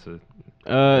Wayne, that's a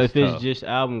if it's tough. just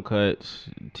album cuts,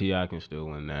 T.I. can still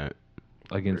win that.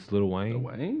 against Lil Wayne.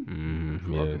 Wayne?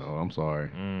 Mm-hmm, Fuck yes. no, I'm sorry.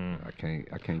 Mm. I can't.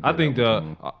 I get think that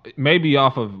one to him. maybe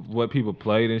off of what people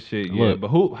played and shit, yeah. Look,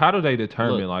 But how do they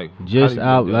determine like Just how do you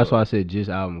album. look That's up? why I said just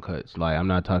album cuts. Like, I'm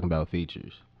not talking about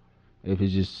features. If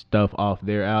it's just stuff off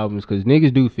their albums, because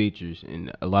niggas do features,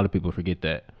 and a lot of people forget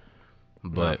that. Nah,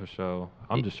 But for sure.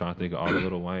 I'm just trying to think of all the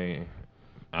Lil Wayne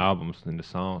albums and the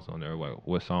songs on there. Like,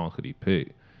 what songs could he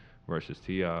pick versus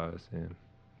T.I.'s and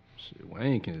Shit,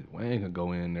 Wayne can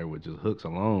go in there with just hooks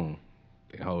alone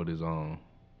and hold his own.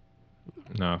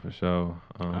 nah, for sure.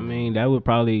 I mean, that would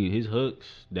probably his hooks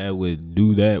that would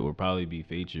do that would probably be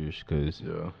features, because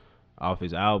Yeah. off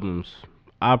his albums,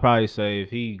 I'd probably say if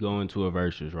he go into a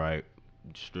versus, right,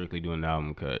 strictly doing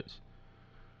album cuts,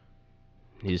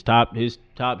 his top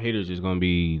hitters is gonna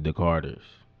be the Carters.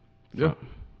 Yeah.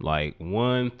 Like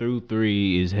 1 through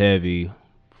 3 is heavy.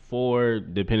 4,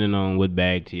 depending on what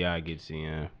bag T.I. gets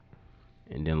in,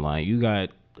 and then like you got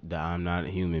the I'm Not a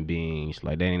Human Beings.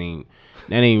 Like that ain't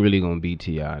really gonna be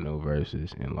T.I. no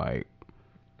verses. And like,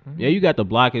 yeah, you got The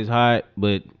Block Is Hot,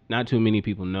 but not too many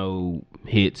people know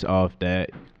hits off that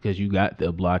because you got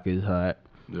The Block Is Hot.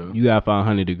 Yeah. You got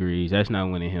 500 Degrees. That's not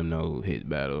winning him no hit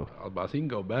battle. I was about to say, he can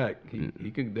go back.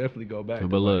 He can definitely go back.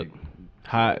 But look,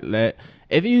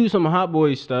 if you use some Hot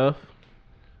Boy stuff,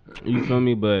 you feel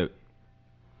me? But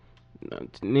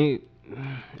ain't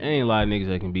a lot of niggas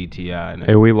that can beat T.I.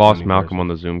 Hey, we lost Malcolm on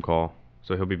the Zoom call,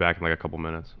 so he'll be back in like a couple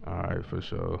minutes. All right, for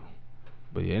sure.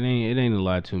 But yeah, it ain't a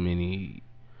lot too many.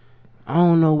 I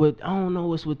don't know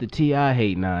what's with the T.I.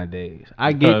 hate nowadays.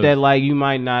 I get Because- that like you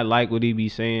might not like what he be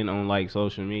saying on like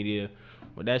social media,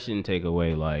 but that shouldn't take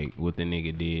away like what the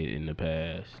nigga did in the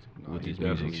past with his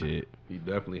music shit. He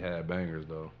definitely had bangers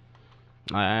though.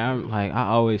 I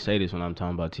always say this when I'm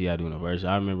talking about T.I. doing a verse.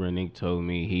 I remember a nigga told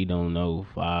me he don't know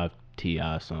 5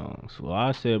 T.I. songs. Well,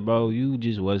 I said, bro, you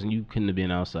couldn't have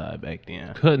been outside back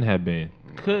then. couldn't have been.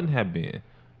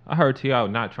 I heard T.I.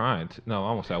 not trying to. No,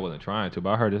 I won't say I wasn't trying to,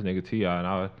 but I heard this nigga T.I. and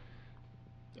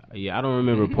Yeah, I don't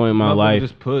remember a point in my Motherfucker life.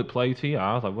 just play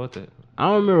T.I. I was like, what the? I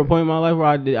don't remember a point in my life where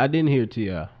I didn't hear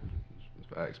T.I.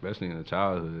 Especially in the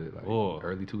childhood, like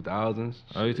early 2000s.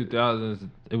 Early 2000s,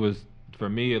 it was, for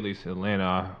me at least,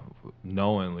 Atlanta,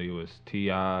 knowingly, it was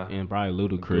T.I. and probably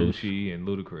Ludacris. Gucci and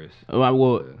Ludacris.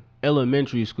 Well,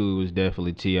 elementary school was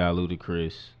definitely T.I.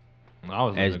 Ludacris. I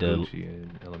was As in the- Gucci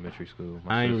in elementary school.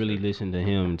 My I ain't sister- really listened to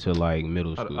him until like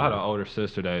middle school. I had an older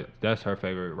sister that's her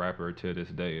favorite rapper to this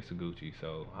day. It's Gucci,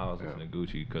 so I was listening to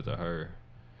Gucci because of her.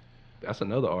 That's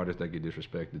another artist that get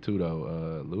disrespected too,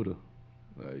 though. Luda,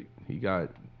 like he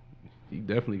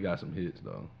definitely got some hits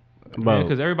though. Yeah,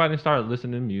 because everybody started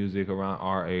listening to music around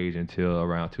our age until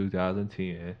around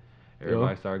 2010.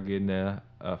 Everybody started getting a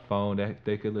phone that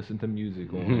they could listen to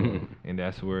music on, and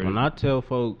that's where. When I tell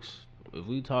folks, if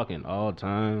we talking all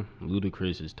time,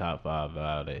 Ludacris is top 5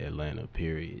 out of Atlanta.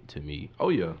 Period. To me. Oh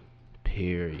yeah.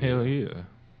 Period. Hell yeah.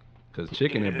 Cause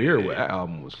Chicken and Beer, that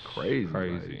album was crazy.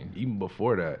 Crazy. Like, even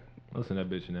before that. Listen to that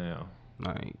bitch now.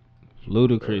 Like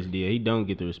Ludacris did. He don't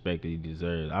get the respect that he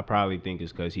deserves. I probably think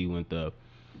it's because he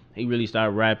really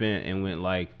started rapping and went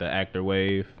like the actor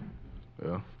wave.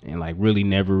 Yeah. And like really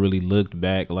never really looked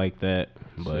back like that.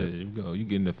 But Shit, you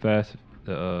getting the fast.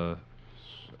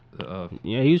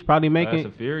 Yeah, he was probably making Fast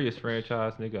and Furious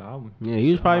franchise nigga album. Yeah,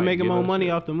 he was So I probably might making give more it a money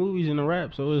shit. off the movies and the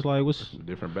rap. So it's like, what's It's a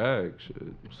different bag, shit.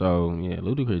 So yeah,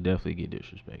 Ludacris definitely get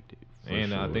disrespected. for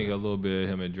And I sure. think a little bit of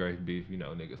him and Drake beef. You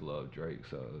know, niggas love Drake,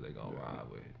 so they gonna ride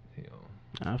with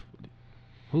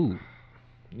Who?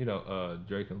 You know,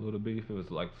 Drake and Luda beef. It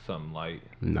was like something light.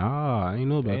 Nah, I ain't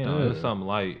know about Damn, that. it was something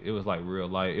light. It was like real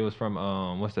light. It was from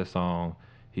what's that song?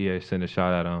 He had sent a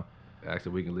shot at him.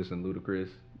 Actually, we can listen to Ludacris.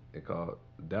 It called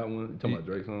that one. You talking about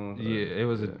Drake's song? Yeah, it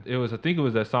was. It was. I think it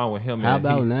was that song with him. How and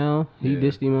about now? He Yeah.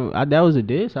 dissed him. That was a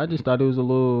diss. I just thought it was a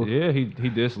little. Yeah, he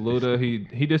dissed Luda.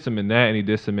 He dissed him in that, and he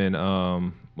dissed him in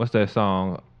what's that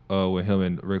song with him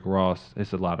and Rick Ross?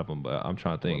 It's a lot of them, but I'm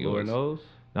trying to think. Lord knows.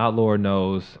 Not Lord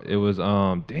knows. It was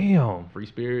damn. Free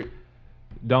Spirit.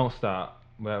 Don't stop.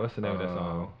 What's the name of that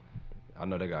song? I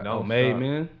know they got. Don't Oh, Made Stop.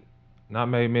 Man. Not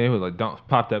Made Man. It was like don't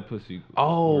pop that pussy.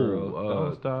 Oh, girl.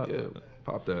 Don't stop. Yeah,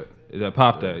 pop that. That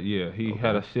popped that. Yeah, he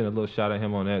had a little shot at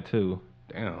him on that too.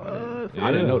 Damn, Yeah.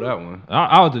 I didn't know that one.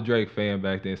 I was a Drake fan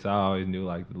back then, so I always knew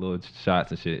like the little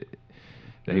shots and shit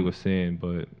that he was seeing.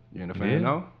 But You ain't a fan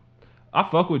now? I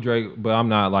fuck with Drake, but I'm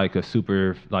not like a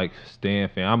super like stan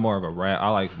fan. I'm more of a rap. I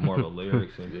like more of a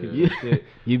lyrics and shit.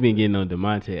 You been getting on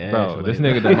Demonte ass. Bro, this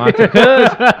lately. nigga Demonte.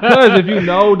 Cause if you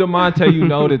know Demonte, you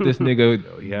know that this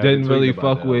nigga he had to didn't tweet really about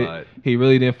fuck that a with. lot. He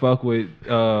really didn't fuck with.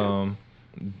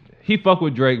 He fucked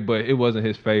with Drake, but it wasn't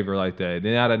his favor like that.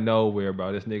 Then out of nowhere,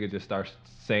 bro, this nigga just starts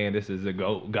saying this is a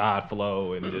God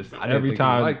flow, and just I didn't every think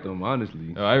time. he liked them,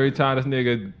 honestly. Every time this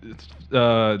nigga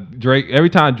Drake, every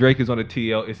time Drake is on the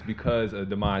TL, it's because of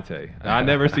Demonte. I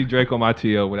never see Drake on my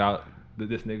TL without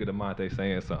this nigga Demonte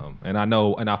saying something. And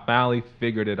I finally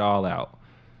figured it all out.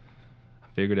 I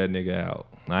figured that nigga out.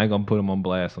 I ain't gonna put him on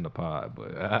blast on the pod,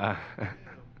 but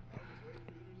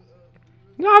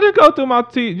no, just go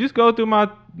through my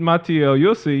TL.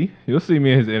 You'll see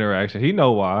me in his interaction. He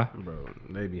know why. Bro,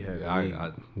 they be having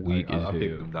I weak as I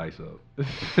picked hell. them dice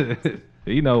up.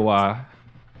 He know why.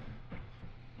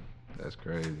 That's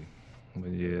crazy.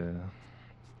 But yeah.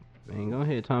 Man, go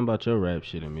ahead, talking about your rap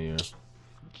shit, Amir.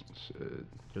 Shit.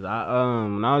 Cause I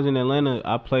when I was in Atlanta,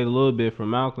 I played a little bit for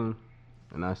Malcolm,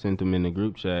 and I sent him in the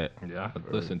group chat. Yeah,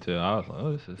 I listened to it. I was like,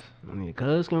 oh, this is. I mean,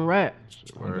 Cuz can rap.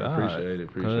 Word, God. appreciate it.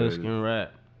 Cuz Appreciate it. can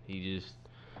rap. He just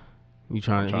you I'm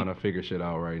trying trying to figure shit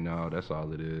out right now. That's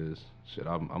all it is. Shit,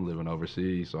 I'm living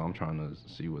overseas, so I'm trying to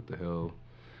see what the hell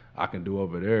I can do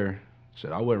over there.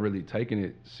 Shit, I wasn't really taking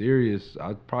it serious.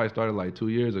 I probably started like 2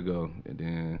 years ago, and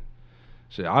then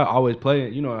shit, I always play.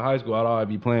 You know, in high school, I'd always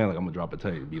be playing like I'm gonna drop a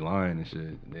tape, be lying and shit.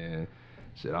 And then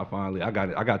shit, I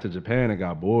got to Japan and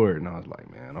got bored, and I was like,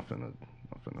 man, I'm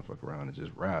finna fuck around and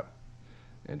just rap.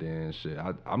 And then shit,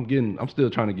 I'm still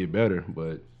trying to get better,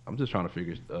 but I'm just trying to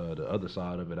figure the other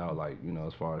side of it out, like, you know,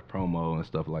 as far as promo and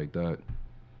stuff like that.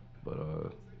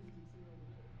 But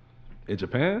in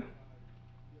Japan,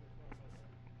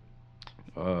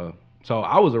 so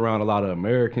I was around a lot of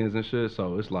Americans and shit.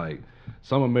 So it's like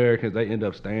some Americans, they end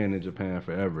up staying in Japan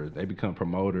forever. They become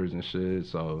promoters and shit.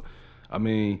 So I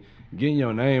mean, getting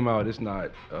your name out, it's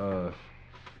not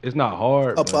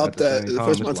hard. I'll but pop at the that. same The time,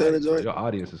 French it's Montana like, joint. your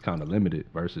audience is kind of limited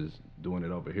versus doing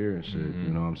it over here and shit. Mm-hmm.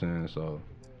 You know what I'm saying? So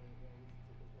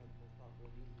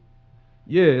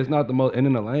yeah, it's not the most, and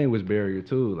then the language barrier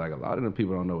too. Like a lot of them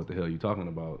people don't know what the hell you talking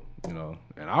about, you know.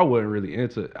 And I wasn't really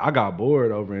into. I got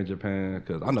bored over in Japan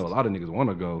because I know a lot of niggas want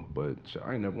to go, but shit,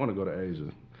 I ain't never want to go to Asia.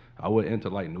 I would into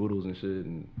like noodles and shit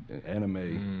and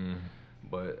anime.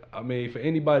 But I mean, for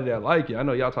anybody that like it, I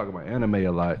know y'all talk about anime a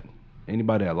lot.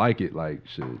 Anybody that like it, like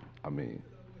shit. I mean,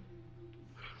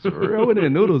 it's real with the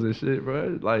noodles and shit,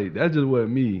 bro. Like that just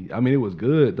wasn't me. I mean, it was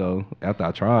good though after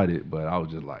I tried it, but I was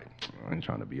just like, I ain't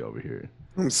trying to be over here.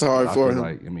 I'm sorry I for feel him.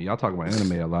 like, I mean, y'all talk about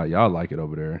anime a lot. Y'all like it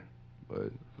over there,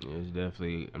 but Yeah,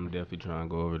 I'm definitely trying to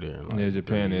go over there. in like Yeah,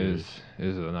 Japan 3 is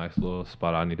years. a nice little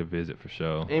spot I need to visit for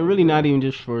sure. And really not even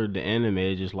just for the anime,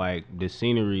 it's just like the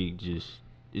scenery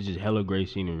it's just hella great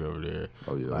scenery over there.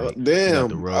 oh yeah. Like, Damn,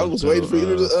 you got the I was rose waiting for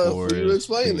you to forest,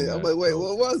 explain it. you I'm got- like, wait,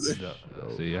 what was it?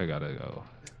 See, I gotta go.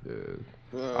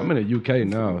 Yeah. I'm in the UK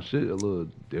now. Shit a little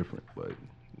different, but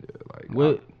yeah, like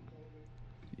What?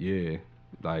 yeah,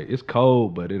 like it's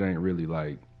cold, but it ain't really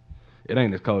like it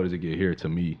ain't as cold as it get here to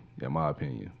me, in my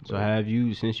opinion. So But, have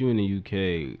you, since you in the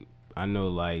UK, I know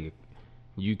like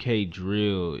UK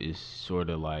drill is sort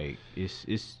of like it's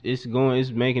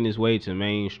making its way to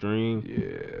mainstream.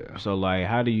 yeah. So like,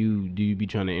 how do you be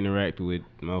trying to interact with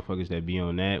motherfuckers that be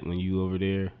on that when you over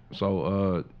there?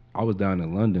 So I was down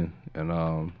in London,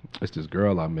 and it's this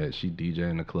girl I met. She DJ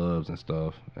in the clubs and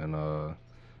stuff,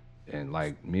 and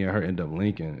like me and her end up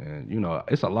linking, and you know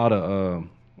it's a lot of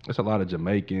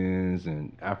Jamaicans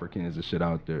and Africans and shit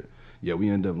out there. Yeah, we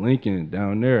end up linking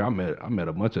down there. I met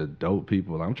a bunch of dope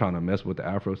people. I'm trying to mess with the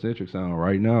Afrocentric sound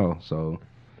right now. So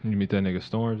You meet that nigga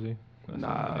Stormzy? That's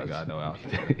Nah, the only nigga I know out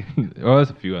there. Well,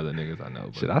 there's a few other niggas I know.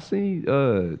 But shit, I seen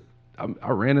I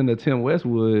ran into Tim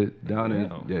Westwood down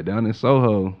Damn. down in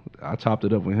Soho. I chopped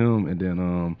it up with him, and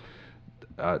then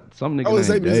some nigga I would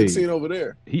say named music Dave. scene over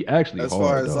there. He actually As far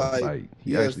hard as, though. like,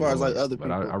 He yeah, as actually far as, like, hard. other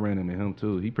But I people. ran into him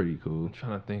too. He pretty cool. I'm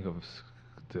trying to think of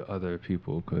the other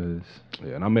people because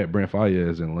Yeah, and I met Brent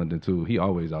Fayez in London too. He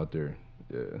always out there.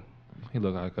 Yeah, he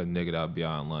look like a nigga that would be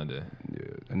out in London. yeah.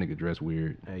 That nigga dress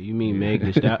weird. Hey, you meet Meg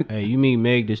Thee Stallion? Hey, you meet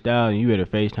Meg Thee Stallion? You better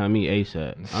FaceTime me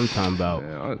ASAP. I'm talking about.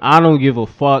 Man, I don't give a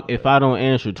fuck if I don't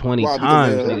answer 20 Why? Because,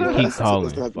 times. yeah, Nigga, keep that's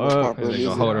calling. not the most Fuck. popular They music.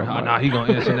 gonna hold her. Oh, nah, he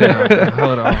gonna answer now.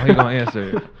 Hold on, he gonna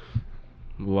answer.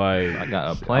 Like, I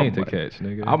got a plane to might- catch,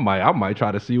 nigga. I might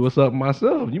try to see what's up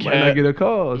myself. You might not Cat. get a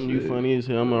call. you shit. funny as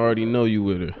hell. I'm already know you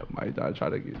with her. I might not try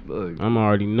to get look. I'm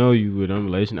already know you with her.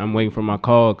 I'm waiting for my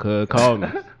call, cuz. Call me.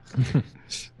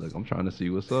 Look, I'm trying to see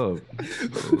what's up.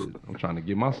 I'm trying to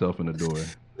get myself in the door.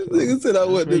 Nigga said I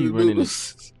wasn't where in you the running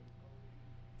noodles.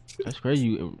 That's crazy.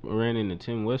 You ran into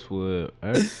Tim Westwood.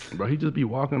 Right? Bro, he just be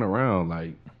walking around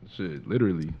like shit,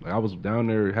 literally. Like I was down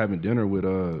there having dinner with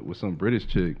some British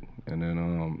chick, and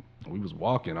then we was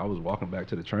walking. I was walking back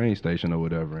to the train station or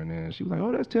whatever, and then she was like,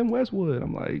 "Oh, that's Tim Westwood."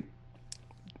 I'm like,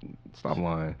 "Stop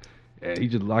lying." And he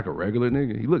just like a regular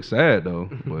nigga. He looked sad though,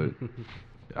 but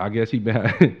I guess he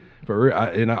been for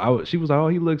real. She was like, "Oh,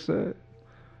 he looks sad."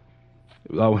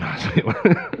 Like when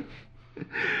I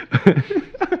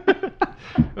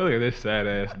Look at this sad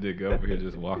ass nigga over here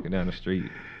just walking down the street.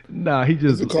 Nah, he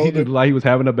just like he was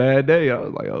having a bad day. I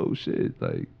was like, oh shit,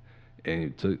 like,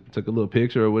 and took a little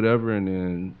picture or whatever, and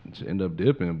then she ended up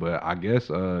dipping. But I guess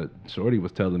Shorty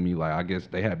was telling me like I guess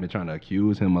they had been trying to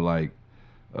accuse him of like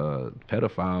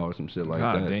pedophile or some shit like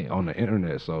God that damn. on the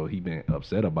internet, so he been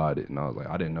upset about it. And I was like,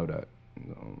 I didn't know that. You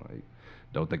know, I'm like,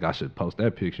 don't think I should post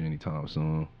that picture anytime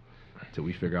soon. Till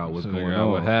we figure out what's Figure going out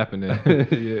on. what happened.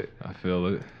 Yeah. I feel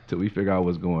it. Till we figure out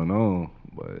what's going on.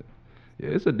 But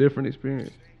yeah, it's a different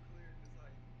experience.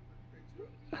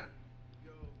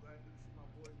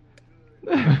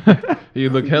 He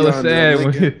looked hella Beyond sad that,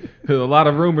 when nigga. there's a lot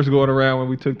of rumors going around when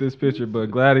we took this picture, but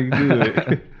glad he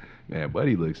good. Man,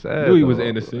 buddy looks I sad. knew he was though.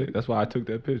 innocent. That's why I took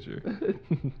that picture.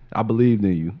 I believed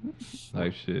in you.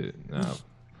 Type shit. Nah.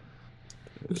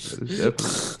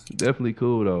 It's definitely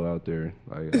cool though out there.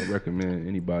 Like I recommend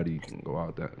anybody can go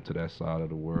out to that side of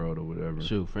the world or whatever.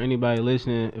 Shoot, for anybody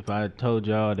listening, if I told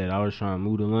y'all that I was trying to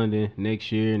move to London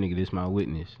next year, nigga, this my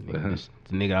witness. Nigga, this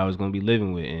the nigga I was gonna be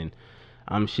living with, and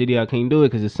I'm shitty I can't do it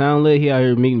because it sound lit. He out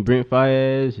here meeting Brent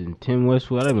Fayez and Tim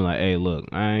Westwood. I'd be like, hey, look,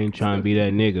 I ain't trying to be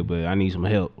that nigga, but I need some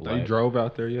help. So you drove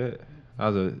out there yet? I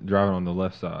was driving on the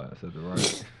left side instead of the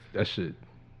right. That shit,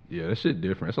 yeah, that shit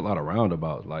different. It's a lot of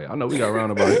roundabouts. Like I know we got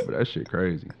roundabouts, but that shit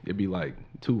crazy. It'd be like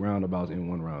 2 roundabouts in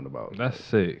 1 roundabout. That's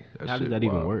sick. How does shit that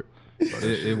even wild. work?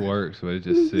 It works, but it's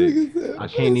just sick. I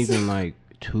can't even like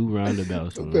 2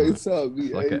 roundabouts in one. It's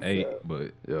like an 8,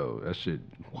 but Yo, that shit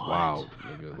wild,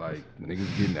 nigga. Like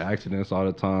niggas getting accidents all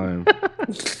the time.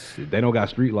 Shit, they don't got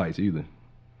street lights either.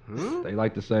 They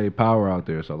like to save power out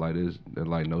there, so like there's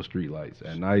like no street lights.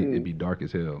 At night it'd be dark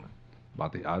as hell.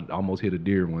 I almost hit a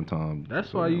deer one time. That's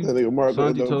So, why you. That nigga Marco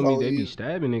Santi don't told me call they you. be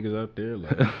stabbing niggas up there.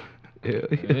 Like, Yeah,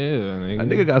 Yeah, nigga. a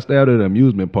nigga got stabbed at an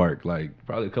amusement park like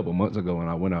probably a couple months ago when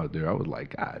I went out there. I was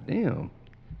like, God damn,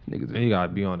 niggas. And you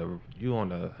gotta be on the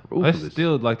Ruthless. It's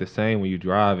still like the same when you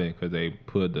driving because they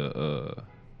put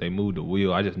they moved the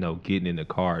wheel. I just know getting in the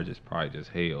car is just probably just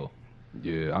hell.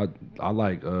 Yeah, I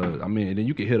like I mean, and then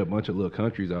you can hit a bunch of little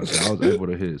countries out there. I was able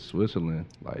to hit Switzerland.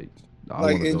 Like I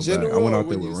Like, want to in go back. I general, went or out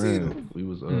there when with you seen Ren.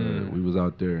 them? We was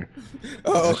out there.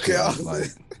 Oh, That okay. shit I was, was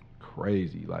like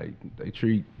crazy. Like they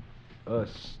treat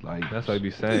us like That's what I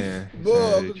be saying.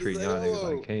 Boy, They treat y'all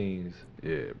niggas like kings.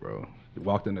 Yeah, bro.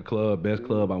 Walked in the club, best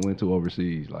club I went to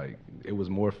overseas. Like it was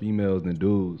more females than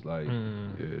dudes. Like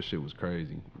yeah, shit was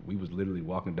crazy. We was literally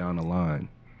walking down the line.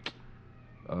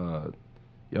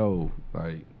 Yo,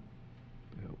 like,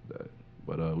 that.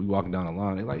 But we walking down the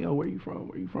line. They like, yo, where you from?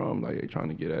 Where you from? Like they trying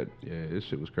to get at. Yeah, this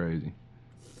shit was crazy.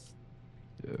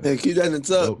 Yeah. Hey, keep that in the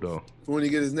tuck Dope though. for when he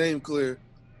get his name clear.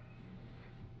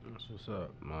 That's what's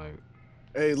up, Mike.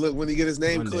 Hey, look, when he get his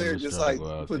name One day clear, I'ma just try to like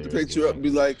go out put the there and picture get up and be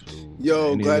like like, some-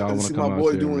 yo, Any of glad y'all to wanna see come my out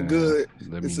boy there, doing man, good.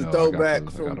 let me It's a know. I throwback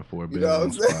got from, a 4 you know what I'm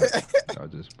bedroom saying? spot. I'll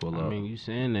just pull I up. mean, you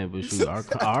saying that, but shoot,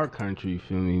 our country,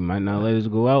 feel me, might not let us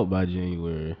go out by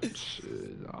January. Shit,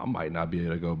 I might not be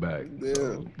able to go back.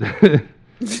 Yeah.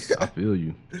 So. I feel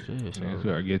you. Shit, so- Niggas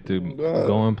gotta get to God.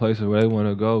 going places where they want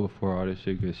to go before all this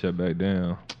shit gets shut back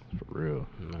down. For real.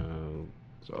 No,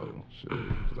 So, shit.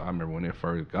 'Cause I remember when it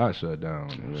first got shut down.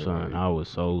 And son, I was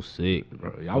so sick,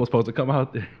 bro, y'all was supposed to come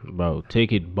out there. bro.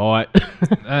 Ticket bought,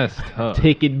 That's tough.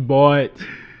 ticket bought.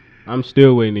 I'm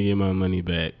still waiting to get my money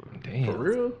back. Damn. For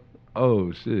real?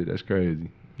 Oh, shit. That's crazy.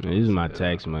 This is my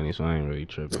tax money, so I ain't really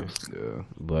tripping. Yeah.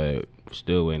 But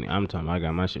still waiting. I'm talking. I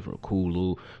got my shit for a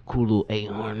cool little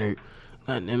 800.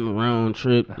 Got them round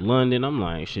trip London. I'm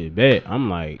like, shit, bet.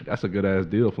 I'm like, That's a good ass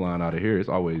deal flying out of here. It's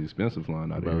always expensive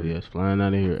flying out bro, of here. yes, flying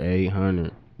out of here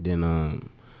 800. Then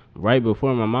right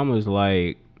before my mom was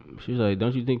like, she was like,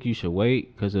 don't you think you should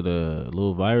wait because of the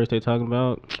little virus they talking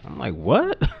about? I'm like,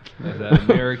 what? Is that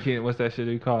American? What's that shit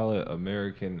you call it?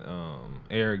 American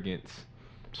arrogance.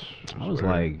 I was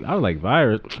like,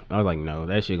 virus. I was like, no,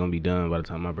 that shit gonna be done by the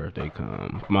time my birthday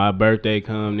come. My birthday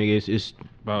come, nigga. It's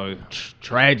Bro,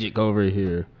 tragic over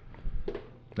here.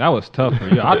 that was tough for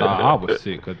you. I thought I was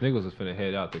sick because niggas was finna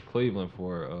head out to Cleveland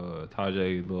for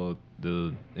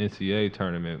the NCAA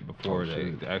tournament before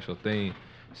the actual thing.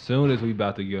 Soon as we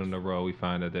about to get on the road, we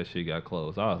find out that shit got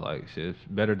closed. I was like, shit, it's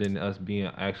better than us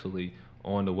being actually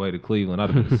on the way to Cleveland. I'd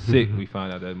have been sick. We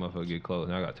find out that motherfucker get closed,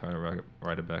 and I got turned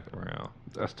right back around.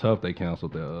 That's tough. They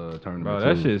canceled the tournament. Bro,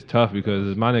 that too. shit is tough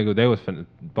because my nigga,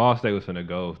 Ball State was finna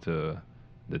go to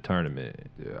the tournament.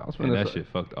 Yeah, I was And finna that say- shit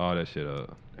fucked all that shit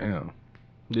up. Damn.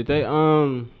 Did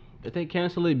they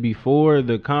cancel it before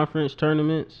the conference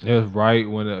tournaments? It was right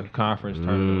when the conference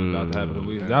tournament was about to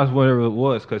happen. That's whatever it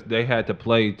was because they had to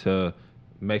play to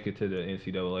make it to the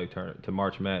NCAA tournament, to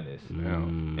March Madness.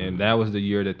 And that was the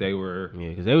year that they were. Yeah,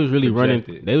 because they was really running.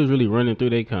 projected. They was really running through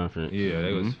their conference. Yeah,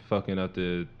 they was fucking up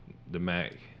the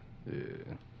MAC. Yeah.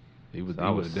 He was. I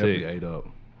He was was definitely sick. ate up.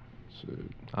 Shit.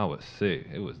 I was sick.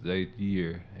 It was their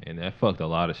year, and that fucked a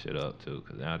lot of shit up too.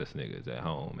 Because now this nigga is at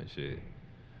home and shit.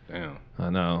 Damn. I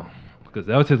know. Because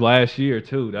that was his last year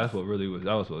too. That's what really was.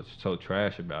 That was what's so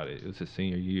trash about it. It was his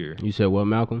senior year. You said what,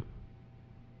 Malcolm?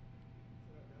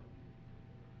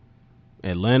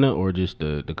 Atlanta or just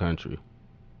the country?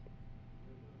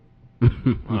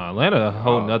 Atlanta, a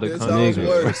whole nother This country. sounds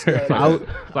worse.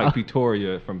 It's like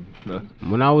Pretoria from the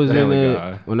When I was Family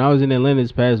Guy. when I was in Atlanta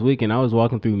this past weekend, I was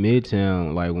walking through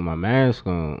Midtown like with my mask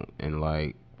on, and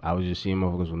like I was just seeing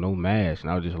motherfuckers with no mask,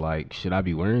 and I was just like, should I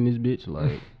be wearing this bitch?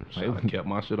 Like, I would have kept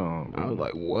my shit on. I Bro. was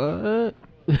like, what?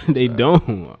 They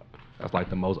don't. That's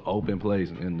like the most open place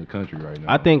in the country right now.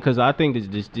 I think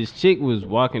this chick was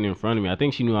walking in front of me. I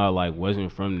think she knew I like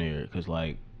wasn't from there, cause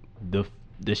like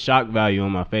the shock value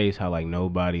on my face, how like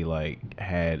nobody like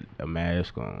had a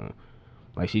mask on.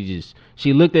 Like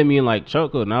she looked at me and like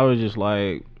chuckled, and I was just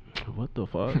like, what the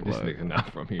fuck? This Like, nigga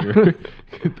not from here.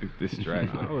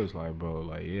 Distraction. I was like, bro,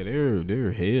 like yeah,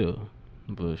 they're hell,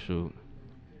 but shoot.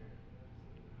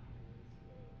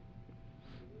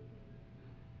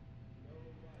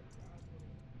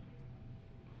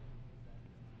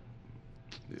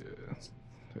 Yeah.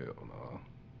 Hell no.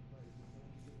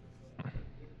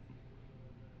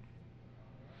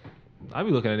 I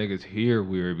be looking at niggas here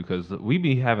weird because we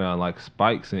be having like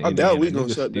spikes in I doubt Indiana. we gonna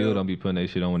Niggas shut still down. don't be putting that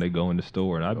shit on when they go in the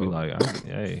store, and I be like,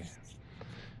 hey,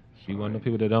 be one of the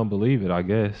people that don't believe it, I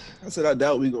guess. I said I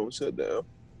doubt we gonna shut down.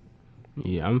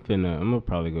 Yeah, I'm gonna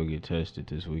probably go get tested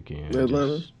this weekend.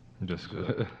 Atlanta? Just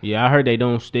Yeah, I heard they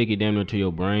don't stick it damn near to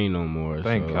your brain no more.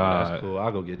 Thank so- God. That's cool.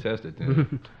 I'll go get tested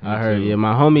then. I heard. Yeah,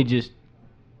 my homie just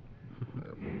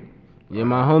Yeah,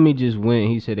 my homie just went.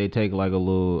 He said they take like a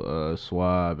little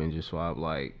swab and just swab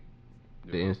like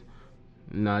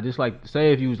nah, just like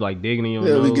say if you was like digging in your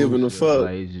Yeah, we nose, giving a fuck.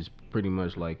 like it's just pretty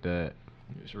much like that.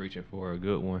 Just reaching for a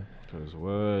good one. Cause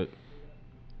what?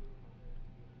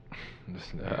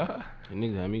 The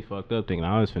niggas had me fucked up thinking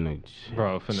I was finna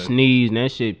sneeze and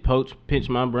that shit pinch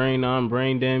my brain. Now I'm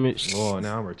brain damaged. Oh,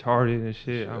 now I'm retarded and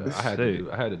shit. I'm I had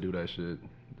to do that shit.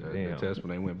 That test when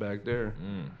they went back there.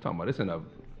 Talking about this in a.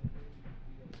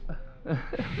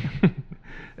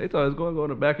 They thought it was going to go in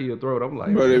the back of your throat. I'm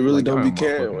like, bro, they really like, don't be my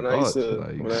caring. fucking When I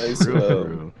used to,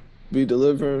 thoughts, be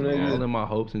delivering, nigga. all in my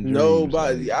hopes and dreams.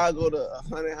 Nobody, like, I go to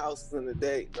 100 houses in a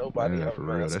day. Nobody man, have for a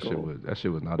real. mask That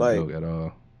shit was not like, a joke at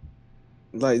all.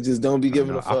 Like, just don't be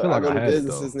giving a fuck. I feel like I go to had it,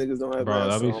 businesses, niggas don't have Bro,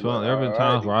 masks. I be on. feeling. There been All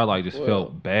times right, where I like just well.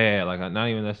 felt bad, like not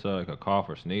even necessarily like a cough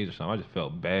or sneeze or something. I just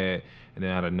felt bad, and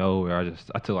then out of nowhere,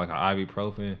 I took like an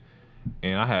ibuprofen,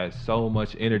 and I had so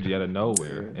much energy out of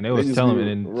nowhere. And they was just telling be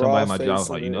me, and then somebody at my job was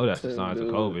raw-facing like, you it, know, that's the couldn't signs of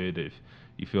do it. COVID. If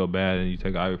you feel bad and you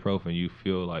take ibuprofen, you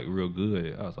feel like real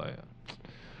good. I was like,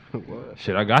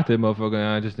 shit, I got that motherfucker, and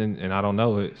I just didn't, and I don't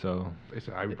know it. So they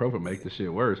said ibuprofen make the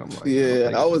shit worse. I'm like,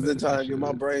 Yeah, I was just trying to get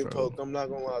my brain poked. I'm not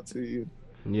gonna lie to you.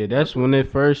 Yeah, that's when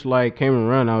it first like came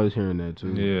around. I was hearing that too.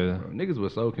 Yeah, bro, niggas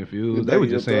was so confused. Was They that were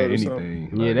your just saying throat or anything.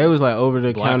 something? Yeah, Like, they was like over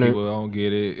the black counter. people don't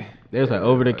get it. They was like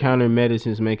over the counter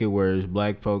medicines make it worse.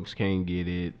 Black folks can't get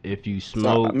it. If you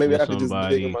smoke, Maybe with I could just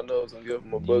dig in somebody, my nose and give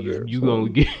them a booger. you gonna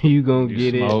get you gonna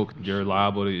You get smoke, you're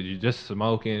liable to. You just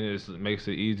smoking. It makes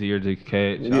it easier to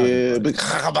catch. Yeah,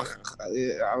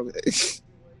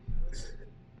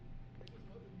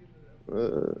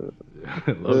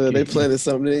 they planted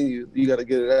something in you. You gotta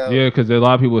get it out. Yeah, because a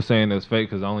lot of people were saying it's fake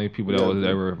because the only people that Yeah. was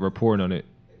ever reporting on it.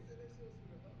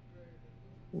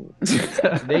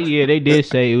 They did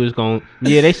say it was gonna.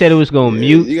 Yeah, they said it was gonna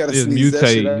mute. You gotta It's sneeze that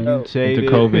shit mutate out. Mutate into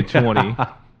it.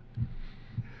 COVID-20.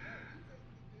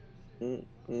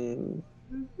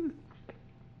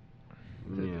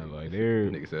 Yeah, like they're.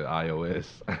 nigga said iOS.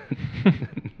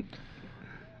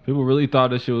 People really thought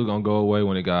this shit was gonna go away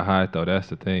when it got hot, though. That's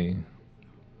the thing.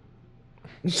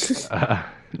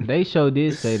 They sure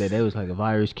did say that they was like a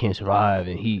virus can't survive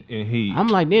in heat. In heat. I'm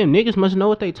like, damn, niggas must know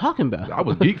what they talking about. I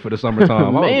was geeked for the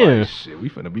summertime. I Man. was like, shit, we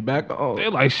finna be back on.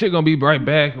 They're like, shit gonna be right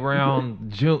back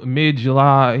around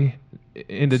mid-July,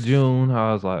 end of June.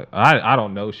 I was like, I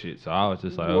don't know shit, so I was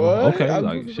just like, oh, What? okay, I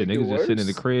like think shit, it niggas just sitting in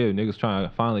the worse. crib, niggas trying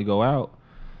to finally go out.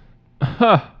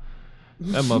 That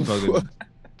motherfucker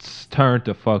turned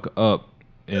the fuck up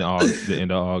in August, the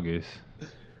end of August.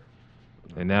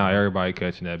 And now everybody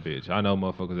catching that bitch. I know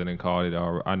motherfuckers that didn't call it.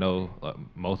 Or I know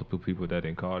multiple people that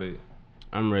didn't call it.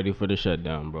 I'm ready for the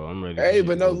shutdown, bro. I'm ready. Hey, to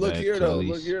but just no, go look back here to though. at Look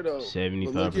least here though. But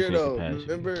 75% look here though. capacity.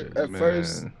 Remember at Man.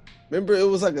 first? Remember it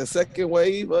was like a second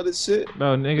wave of this shit.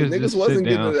 Bro, niggas Niggas just wasn't sit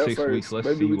getting down it at 6 first. weeks. Let's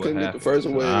Maybe see we what couldn't get happens. the first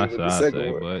wave and the second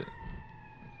say, one. but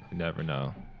you never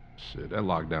know. Shit, that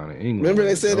lockdown in England. Remember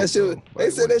they was said dope, that shit. though. They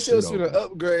Like, said that shit was shit gonna open.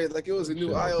 upgrade, like it was a new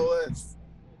Shit open. iOS.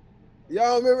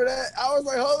 Y'all remember that? I was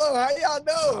like, hold on, how y'all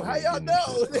know? How y'all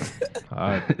know?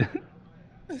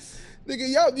 Nigga,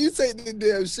 y'all mutating the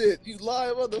damn shit. You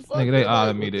lying motherfucker. Nigga, they Like,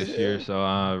 audited me what the this hell? year, so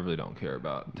I really don't care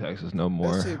about Texas no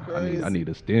more. That shit crazy. I need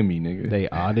a stimmy, nigga. They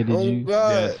audited Oh you.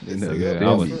 God. Yes, They said, nigga, yeah,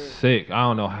 I was different. sick. I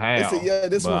don't know how, They said, yeah,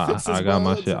 this one but fixes I got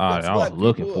my bugs shit and audited. fix I was black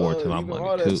looking people, forward to my you know, all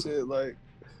money that too. shit, like,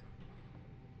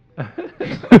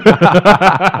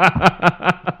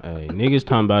 Hey, niggas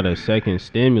talking about a second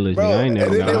stimulus. bro, nigga, I ain't and never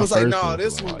then got they my was like, first no, one.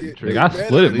 this one get Nigga, I better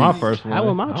split it than my these. first one. How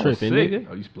am I was tripping, sick. nigga?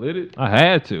 Oh, you split it? I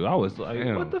had to. I was like,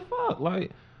 Damn. what the fuck?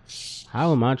 Like,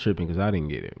 How am I tripping? Because I didn't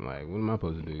get it. Like, what am I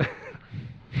supposed to do?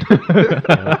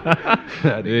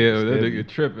 that nigga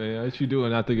tripping. What you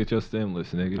doing after get your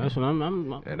stimulus, nigga? That's what I'm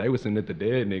And they was sending it to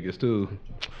dead niggas too.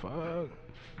 fuck.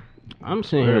 I'm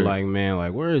sitting here Word. like, man,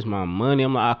 like, where is my money?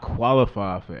 I'm like, I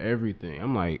qualify for everything.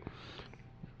 I'm like,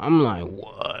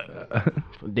 what?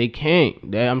 They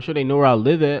can't. I'm sure they know where I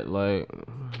live at. Like,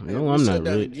 no, We I'm shut not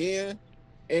down rich. again,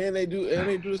 and they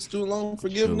do student loan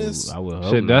forgiveness. Shoot, I would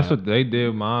hope Shit, that's not. what they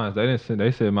did. Mine. They didn't send.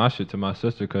 They said my shit to my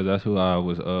sister because that's who I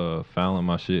was filing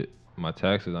my shit, my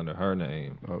taxes under her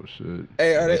name. Oh shit.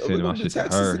 Hey, are They they sent we my gonna do shit to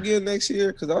taxes her. again next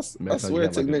year? Because I Next time swear you it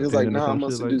got, took like, a niggas like opinion or 9 some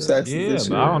months shit to like do that? taxes Yeah, this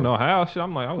but year. I don't know how. Shit,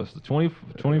 I'm like, I was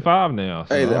 25 now.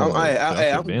 So Hey, I don't know.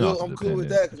 I'm been cool. off I'm the cool with dependent.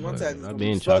 that because my But taxes I've gonna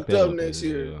been be chalked fucked that up up next as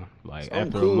year. well. Like, So I'm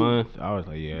after cool. a month, I was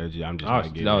like, yeah, I'm just I not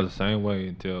was, getting that it. was the same way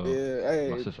until Yeah, hey,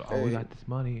 my sister. Oh, we hey. got this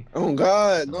money. Oh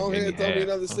God, go Give ahead and throw me half.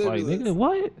 another I was like, stimulus. nigga,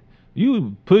 what?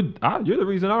 You put? You're the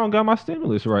reason I don't got my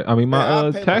stimulus right. I mean, Man, I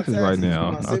my pay my taxes right taxes,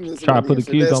 now. my I stimulus try to money put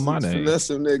the and kids on my name. finesse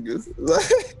them niggas.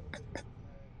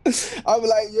 I be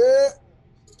like, yeah.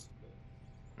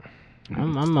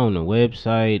 I'm on the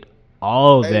website,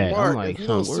 all Hey, that. Mark, I'm like, if you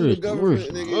son, don't sue the where's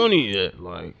government, the nigga, money at?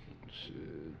 Like,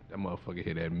 Shit, that motherfucker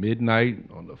hit at midnight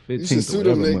on the you should 15th sue of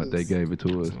them whatever month they niggas. gave it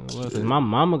to us. well, 'cause my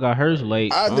mama got hers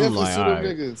late, I so I'm definitely like, sue all them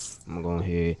right, niggas. I'm going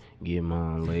ahead get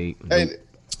mine late. Hey,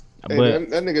 But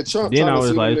that nigga Trump then trying I to was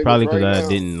sue like, them it's probably niggas because right I now.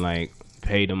 didn't like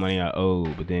pay the money I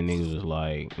owed. But then niggas was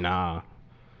like, nah.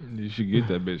 You should get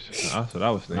that bitch. That's what I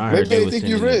was thinking. I heard Maybe they they was think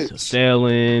you sending it to rich.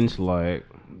 felons, like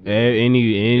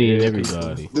any and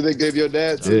everybody. Did they give your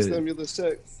dad 2 Yeah. stimulus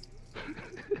checks?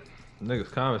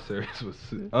 Niggas commissaries was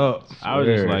up. I was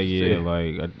just like, yeah,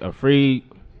 like a free.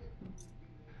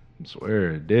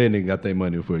 Swear, dead nigga got their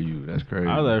money for you. That's crazy.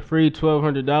 I was like, free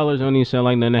 $1,200. Don't even sound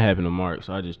like nothing that happened to Mark,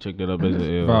 so I just took that up as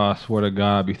a L. Bro, I swear to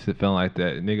God, I be feeling like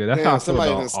that, nigga. That's Damn, how I feel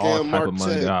somebody about done all scammed type Mark of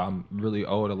money check. that I'm really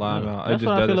owed a line amount. It That's just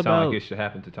what I doesn't feel sound about- like it should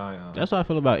happen to Tyon. That's how I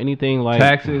feel about anything like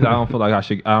Taxes, I don't feel like I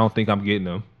should. I don't think I'm getting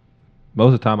them.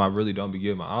 Most of the time, I really don't be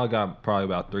getting them. I got probably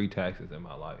about 3 taxes in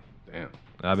my life. Damn,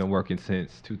 I've been working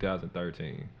since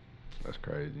 2013, that's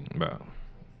crazy. bro.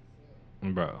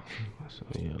 So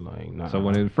yeah, like nah. So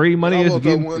when the free money I is woke up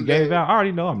getting one gave day- out, I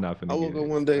already know I'm not finna I woke get up it.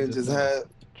 one day I and just know. had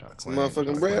Try to some claim- motherfucking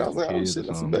try to bread. I claim was like, oh kids shit, or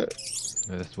that's something.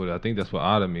 bad. That's what I think. That's what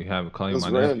out of me having claimed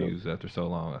That's my random. nephews after so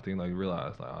long. I think like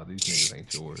realized like, oh, these niggas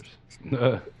ain't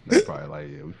yours. They're probably like,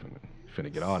 yeah, we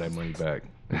finna get all that money back.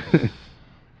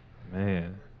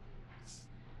 Man.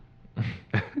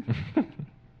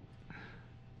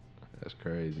 That's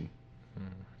crazy.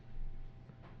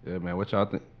 Yeah, man. What y'all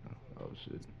think? Oh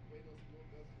shit.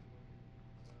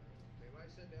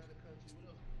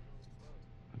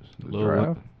 The Lil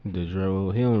draft? The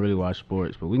draft. He don't really watch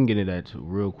sports, but we can get into that too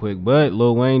real quick. But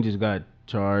Lil Wayne just got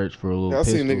charged for a little Yeah, I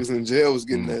seen pistol. niggas in jail was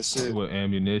getting that shit. With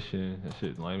ammunition, that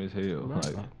shit lame as hell.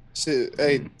 Like, Shit,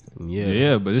 hey,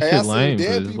 yeah, but this Hey, I shit seen lame. dead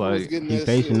Cause it's people was like getting He that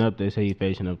facing shit. up. They say he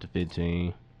facing up to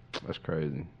 15. That's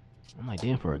crazy. I'm like,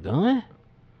 damn, for a gun?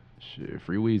 Shit,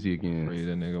 free Weezy again. free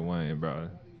that nigga Wayne, bro.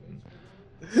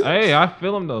 Hey, I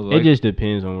feel him though. It Like, just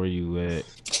depends on where you at.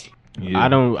 yeah.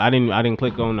 I didn't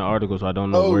click on the article, so I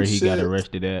don't know Oh, where he got shit.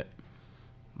 arrested at.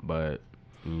 But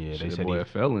yeah, they Shit, said boy, he. a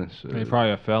felon. Shit. He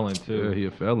probably a felon Yeah, too. he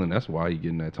a felon. That's why he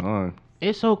getting that time.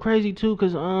 It's so crazy too,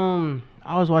 cause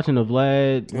I was watching the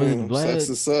Vlad. Was it Damn, Vlad? sucks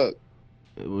to suck.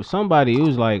 It was somebody. It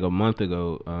was like a month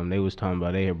ago. They was talking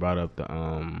about they had brought up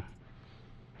the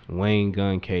Wayne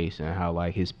gun case and how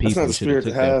like his That's not people the should have spirit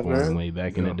took to that have, for him man. way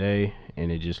back in the day,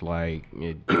 and it just like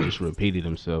it just repeated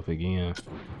himself again.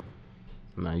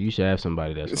 Nah, you should have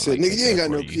somebody that's. Shit, gonna, like, nigga, take you ain't that got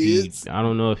for no you. kids. I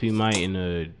don't know if he might in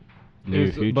the near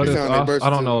It's- future. but it's Found that also, birth I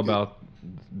don't know certificate.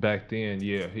 about back then.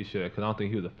 Yeah, he should, because I don't think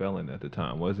he was a felon at the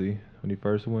time, was he? When he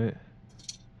first went.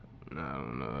 I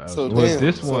don't know. That So was- Was damn,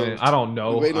 this so one? I don't we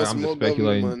know. waiting on I'm some just more government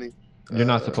speculating. money. You're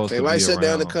not supposed They to might be shut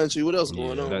down the around country. What else Yeah,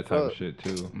 going on? that type of Fuck. shit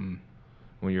too. Mm.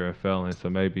 When you're a felon, so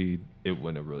maybe it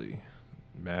wouldn't have really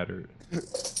mattered.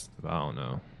 I don't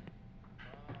know.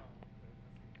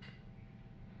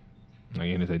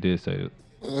 Again, if they did say it,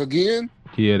 Again?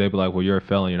 yeah, they'd be like, "Well, you're a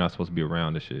felon. You're not supposed to be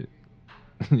around this shit."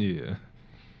 Yeah.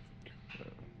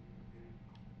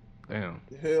 Damn.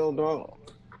 Hell no.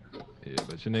 Yeah,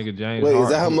 but your nigga James. Wait, is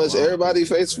Harden, that how he much wild. everybody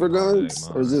face for guns?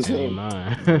 Ain't Or is mine. this Ain't him?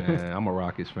 mine. Man, I'm a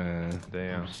Rockets fan.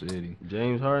 Damn. City.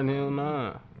 James Harden, hell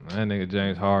nah. That nigga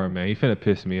James Harden, man, he finna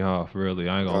piss me off. Really,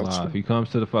 I ain't gonna Gotcha. lie. If he comes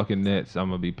to the fucking Nets, I'm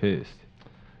gonna be pissed.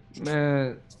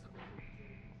 Man,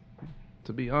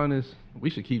 to be honest, we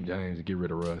should keep James and get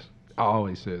rid of Russ. I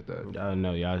always said that. I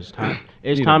know, y'all. It's time.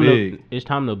 It's Need a time to. big. It's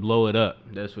time to blow it up.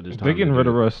 That's what it's time. They're getting to rid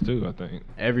do. of Russ too, I think.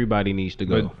 Everybody needs to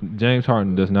go. But James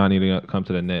Harden does not need to come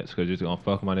to the Nets because it's gonna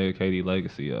fuck my nigga KD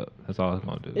legacy up. That's all it's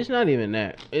gonna do. It's not even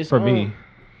that. It's For me.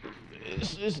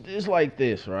 It's like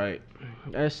this, right?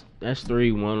 That's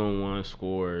 3 one-on-one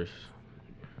scores.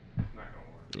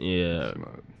 Yeah, It's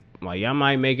not- like y'all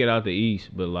might make it out the East,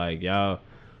 but like y'all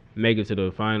make it to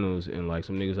the finals and like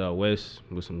some niggas out West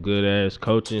with some good ass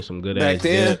coaching, some good Back ass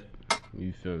then? depth.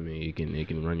 You feel me? It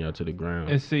can run y'all to the ground.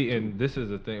 And see, and this is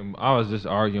the thing. I was just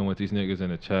arguing with these niggas in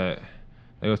the chat.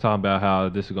 They was talking about how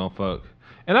this is gonna fuck,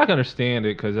 and I can understand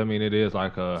it because I mean it is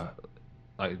like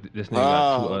this nigga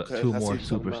got okay. two I see more what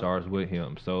you're talking superstars with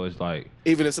him, so it's like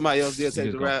Even if somebody else did niggas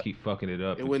take the gonna rap, keep fucking it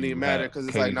up. it if wouldn't you even matter have 'cause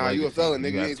it's like, KD's nah, you a legacy. felon,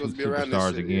 nigga. You got ain't supposed two to be around this superstars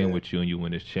shit, again yeah. with you, and you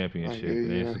win this championship. hear you,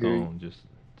 And I it's hear you. gonna just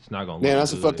it's not gonna. man, look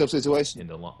that's a good. fucked up situation. In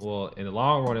the in the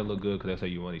long run, it look good because that's how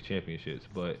you win these championships.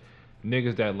 But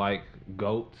niggas that like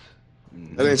goats,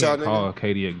 That ain't you y'all can't call nigga?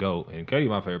 KD a goat. And KD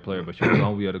my favorite player, but you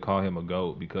won't be able to call him a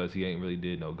goat because he ain't really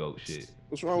did no goat shit.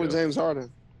 What's wrong with James Harden?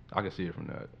 I can see it from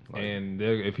that. Like, And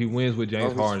if he wins with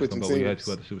James he's Harden, it's switching gonna go. We had teams.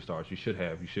 two other superstars.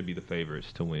 You should be the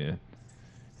favorites to win.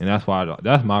 And that's why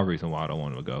that's my reason why I don't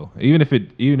want him to go. Even if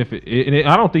it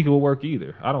I don't think it will work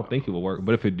either. I don't think it will work.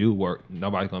 But if it do work,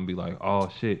 nobody's gonna be like, oh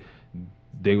shit,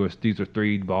 these are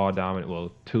two ball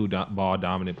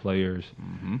dominant players,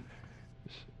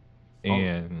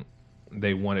 and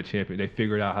they won a champion. They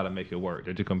figured out how to make it work.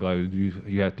 They're just gonna be like,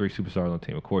 you had 3 superstars on the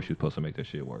team. Of course, you're supposed to make that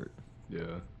shit work.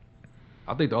 Yeah,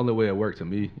 I think the only way it worked to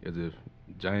me is if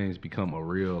James become a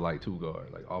real like 2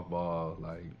 guard, like off ball,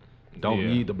 like. Don't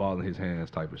need the ball in his hands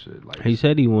type of shit. Like he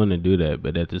said he wanted to do that,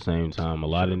 but at the same time, a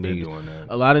lot of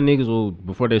niggas will,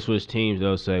 before they switch teams,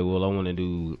 they'll say, well, I want to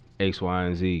do X, Y,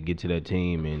 and Z, get to that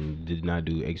team, and did not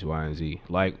do X, Y, and Z.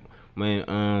 Like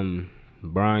when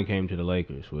Brian came to the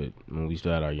Lakers when we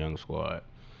still had our young squad,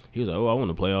 he was like, oh, I want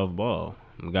to play off ball.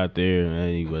 We got there,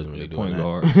 and he wasn't really doing point that.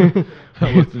 Guard.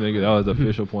 That was the nigga. That was the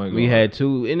official point guard. We had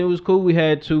 2, and it was cool. We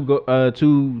had two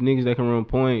niggas that can run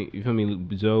point. You feel me?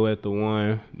 Joe at the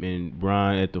 1 and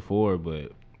Brian at the 4.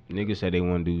 But niggas said they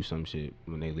want to do some shit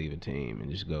when they leave a team and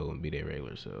just go and be their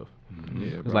regular self.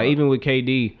 Yeah, it's like even with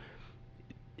KD,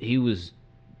 he was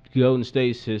Golden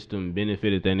State system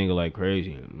benefited that nigga like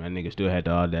crazy. That nigga still had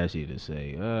the audacity to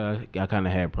say, I kind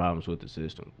of had problems with the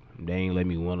system. They ain't let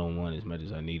me one-on-one as much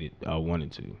as I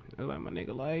wanted to. I was like, my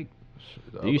nigga, like,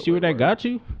 do you see where that got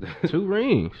you? 2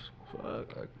 rings.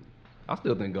 Fuck. I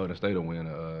still think Golden State will win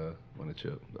a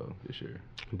chip though this year.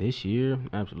 This year,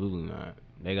 absolutely not.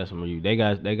 They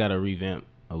got they got to revamp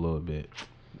a little bit.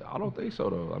 I don't think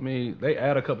so though. I mean, they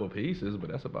add a couple pieces,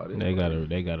 but that's about it. They gotta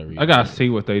revamp. I gotta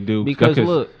see what they do because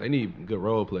look, they need good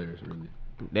role players really.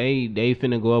 They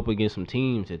finna go up against some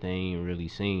teams that they ain't really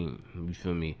seen. You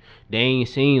feel me? They ain't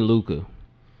seen Luka.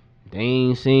 They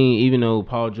ain't seen, even though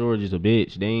Paul George is a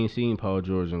bitch, they ain't seen Paul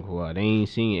George and Kawhi. They ain't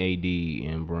seen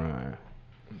AD and Brian.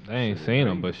 They ain't seen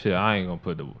them, but shit, I ain't gonna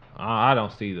put I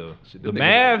don't see the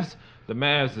Mavs. The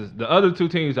Mavs is the other 2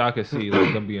 teams I could see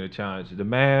like them being a challenge. The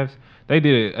Mavs, they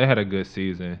had a good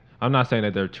season. I'm not saying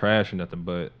that they're trash or nothing,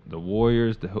 but the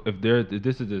Warriors, and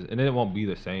it won't be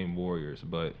the same Warriors,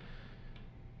 but.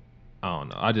 I don't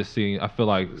know. I feel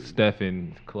like Steph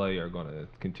and Clay are gonna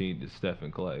continue to Steph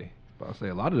and Clay. I say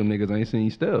a lot of them niggas ain't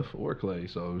seen Steph or Clay,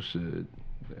 so shit.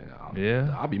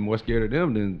 I'll be more scared of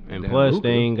them than plus Luka.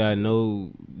 they ain't got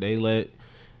no. They let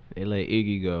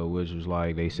Iggy go, which was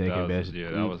like they second best.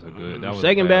 Yeah, that was a good. That was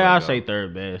second best. I say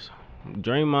third best.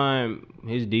 Draymond,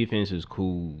 his defense is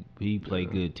cool. He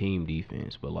played good team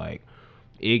defense, but like.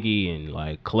 Iggy and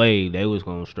like Clay, they was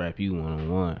gonna strap you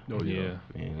 1-on-1. Oh yeah,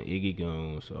 and Iggy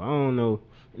gone. So I don't know.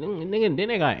 Then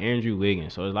they got Andrew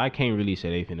Wiggins, so I can't really say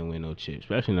they finna win no chips,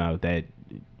 especially not with that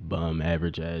bum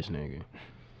average ass nigga.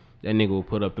 That nigga will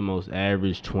put up the most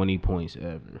average 20 points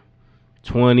ever,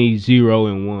 20, 0,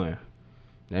 and 1.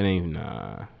 That ain't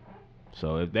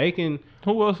So if they can,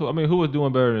 who else? I mean, who was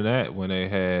doing better than that when they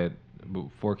had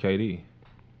 4 KD?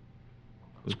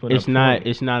 It's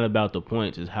not about the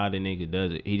points. It's how the nigga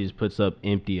does it. He just puts up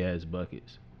empty ass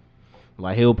buckets.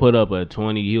 Like he'll put up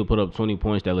 20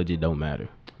 points that legit don't matter.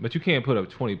 But you can't put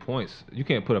up 20 points. You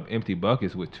can't put up empty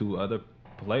buckets with 2 other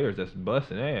players that's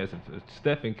busting ass. If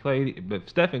Steph and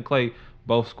Clay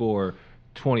both score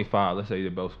 25, let's say they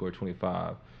both score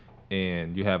 25,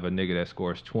 and you have a nigga that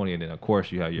scores 20, and then of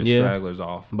course you have your stragglers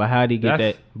off. But how'd he get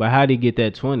that? But how'd he get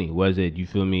that 20? Was it, you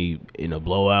feel me, in a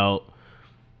blowout?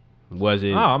 Was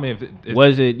it? Oh, I mean,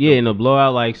 in a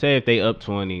blowout? Like, say if they up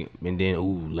 20 and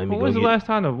then let me go. When's the last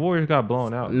time the Warriors got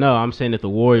blown out? No, I'm saying if the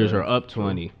Warriors are up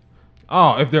 20.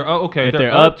 Oh, if they're okay, if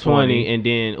they're up 20 and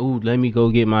then let me go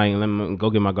get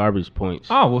my garbage points.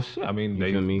 Oh well, shit. I mean,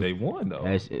 they won though.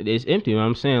 It's empty. You know what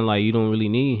I'm saying, like, you don't really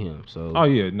need him. So. Oh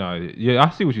yeah, no, yeah, I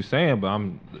see what you're saying, but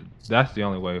that's the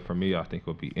only way for me. I think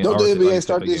would be. Don't the NBA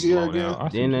start this year again?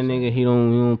 Then that nigga he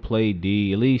don't play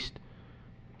D. At least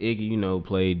Iggy,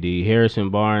 played D. Harrison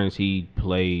Barnes, he'll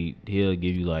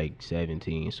give you like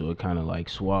 17, so it kind of like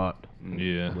swapped.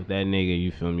 Yeah. With that nigga,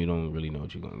 you feel me, you don't really know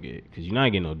what you're gonna get, because you're not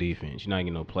getting no defense, you're not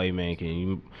getting no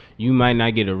playmaking, you might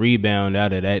not get a rebound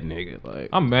out of that nigga. Like,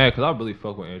 I'm mad because I really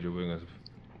fuck with Andrew Wiggins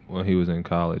when he was in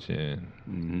college, and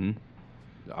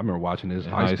I remember watching his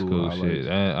high school shit.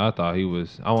 And I thought he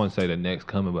was, I wouldn't say the next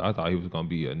coming, but I thought he was gonna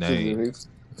be a name.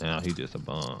 Now he just a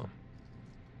bum,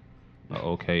 an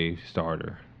okay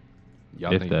starter.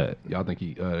 Y'all think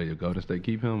he Golden State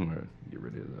keep him or get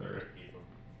rid of him?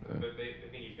 But they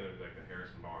think he's gonna be like the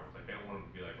Harrison Barnes. Like they don't want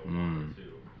him to be like a one or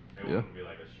two. They want him to be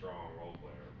like a strong role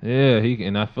player. Yeah,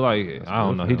 and I feel like I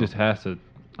don't know. He just has to.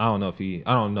 I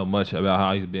don't know much about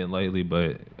how he's been lately,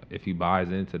 but if he buys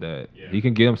into that, he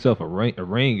can get himself a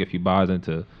ring if he buys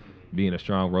into being a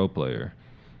strong role player.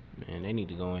 Man, they need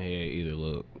to go ahead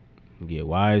either get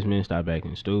Wiseman, stop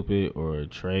acting stupid, or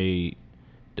trade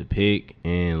the pick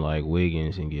and like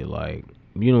Wiggins and get like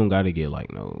you don't got to get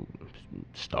like no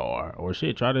star or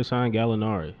shit. Try to sign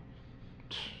Gallinari.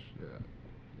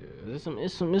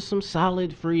 It's some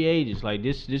solid free agents. Like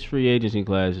this free agency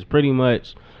class is pretty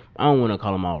much. I don't want to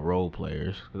call them all role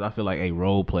players because I feel like a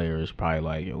role player is probably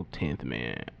like your 10th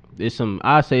man.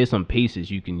 I say it's some pieces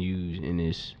you can use in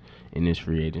this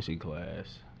free agency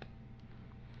class.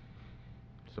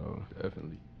 So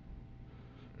definitely.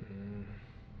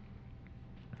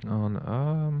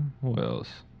 What else?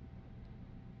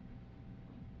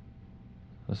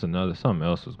 Something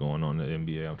else was going on in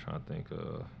the NBA. I'm trying to think.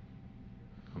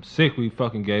 I'm sick. We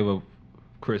fucking gave up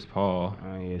Chris Paul.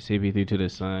 Yeah, CP3 to the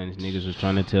Suns. Niggas was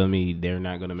trying to tell me they're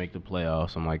not gonna make the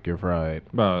playoffs. I'm like, you're fried.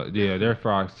 But yeah, they're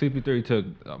fried. CP3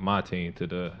 took my team to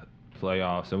the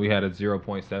playoffs, and we had a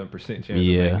 0.7% chance of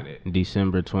making it.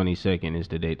 December 22nd is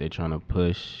the date they're trying to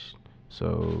push.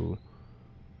 So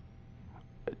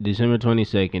December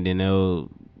 22nd, then they'll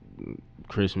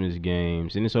Christmas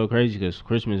games, and it's so crazy because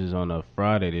Christmas is on a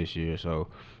Friday this year, so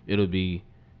it'll be.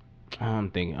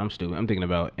 I'm thinking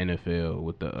about NFL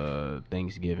with the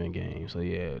Thanksgiving game. So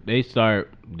yeah, they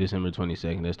start December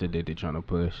 22nd. That's the date they're trying to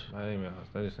push. I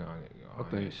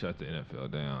think shut the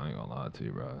NFL down. I ain't gonna lie to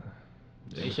you, bro.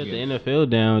 They shut the NFL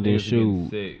down, then shoot.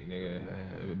 Sick,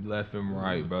 nigga. Left and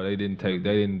right, bro. They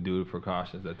didn't do the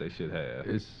precautions that they should have.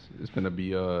 It's gonna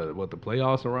be the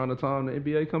playoffs around the time the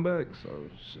NBA come back. So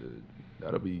shit,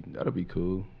 that'll be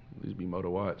cool. At least be more to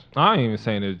watch. I ain't even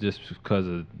saying it just because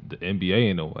of the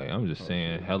NBA in a way. I'm just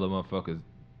saying hella motherfuckers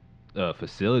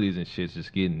facilities and shit's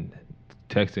just getting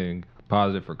texting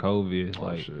positive for COVID.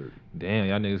 Like, damn,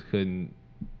 y'all niggas couldn't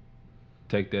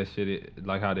take that shit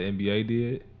like how the NBA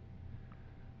did.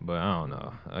 But I don't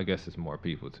know. I guess it's more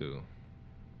people too.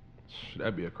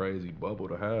 That'd be a crazy bubble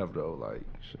to have though. Like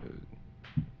shit,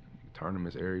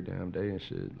 tournaments every damn day and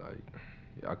shit. Like,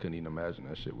 I couldn't even imagine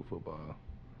that shit with football.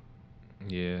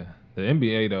 Yeah, the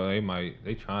NBA though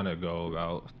they trying to go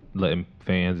about letting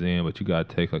fans in, but you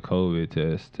gotta take a COVID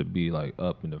test to be like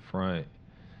up in the front.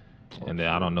 And then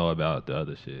I don't know about the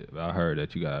other shit, but I heard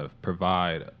that you gotta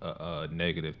provide a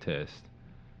negative test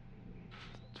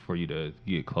for you to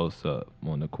get close up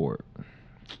on the court.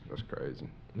 That's crazy.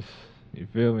 You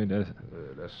feel me? That's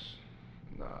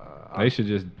nah. They should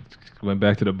just went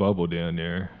back to the bubble down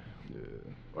there. Yeah,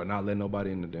 or not let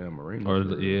nobody in the damn arena. Or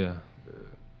yeah.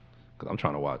 Cause I'm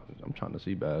trying to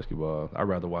see basketball. I'd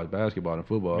rather watch basketball than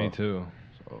football. Me too.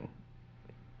 So,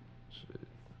 shit.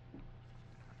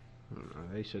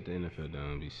 They shut the NFL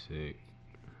down, be sick.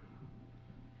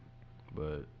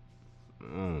 But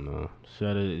I don't know.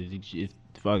 Shut it.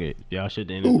 Fuck it. Y'all shut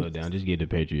the NFL down. Just get the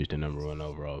Patriots the #1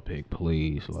 overall pick,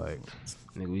 please. Like,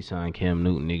 nigga, we signed Cam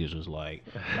Newton. Niggas was like,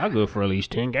 y'all good for at least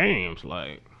 10 games.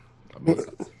 Like, I mean,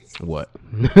 what?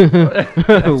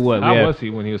 What? How was he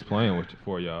when he was playing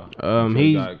for y'all?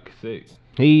 He got sick.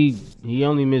 He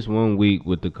only missed 1 week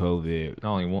with the COVID.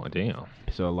 Only one. Damn.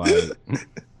 So like,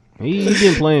 he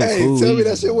been playing cool. Tell me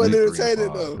that shit wasn't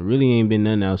entertaining though. Really ain't been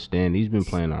nothing outstanding. He's been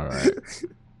playing all right.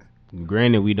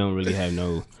 Granted, we don't really have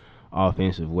no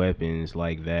offensive weapons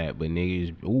like that, but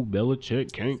niggas,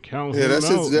 Belichick can't count him out. Yeah, that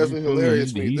shit's definitely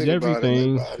hilarious. He's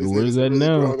everything. Where's that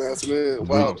now?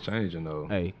 Wow, changing though.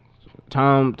 Hey,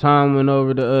 Tom went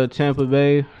over to Tampa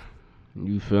Bay.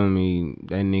 You feel me?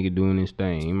 That nigga doing his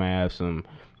thing. He might have some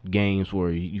games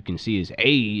where you can see his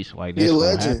age. Like that's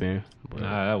gonna happen. But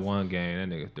that one game,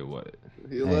 that nigga threw what?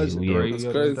 He a legend. That's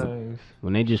crazy.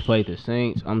 When they just played the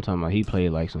Saints, I'm talking about he played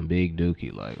like some big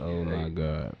dookie. Like, oh my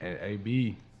god. And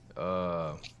AB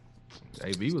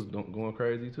was going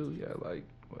crazy too. Yeah, like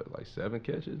 7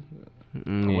 catches.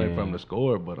 Away from the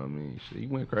score, but I mean, shit, he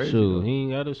went crazy. Shoot, he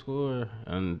ain't got to score,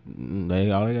 and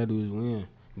all they gotta do is win.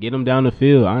 Get him down the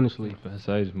field, honestly.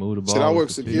 Say just move the ball. Shit, I work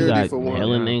security for one.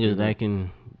 Hella niggas that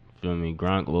can, feel me,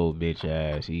 Gronk little bitch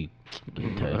ass.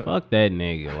 Fuck that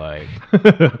nigga. Like,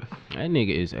 that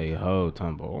nigga is a hoe.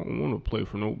 Talking about, I don't want to play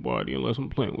for nobody unless I'm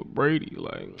playing with Brady.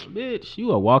 Like, bitch,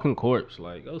 you a walking corpse.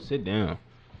 Like, go sit down.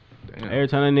 Damn. Every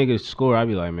time that nigga score, I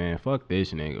be like, man, fuck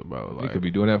this nigga, bro. Like, you could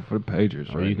be doing that for the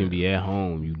Patriots, or you can be at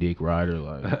home, you dick rider.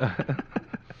 Like,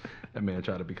 that man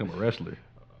tried to become a wrestler.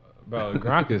 Bro,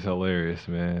 Gronk is hilarious,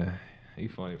 man. He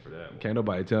funny for that. Can't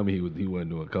nobody tell me he wasn't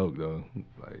doing coke though.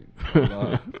 Like,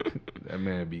 that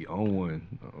man be on one.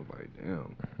 I was like,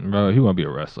 damn. Bro, he want to be a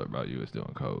wrestler, bro. You was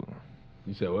doing coke.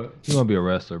 You said what? He want to be a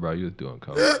wrestler, bro. You was doing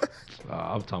coke.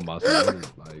 I was talking about something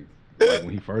like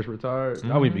when he first retired.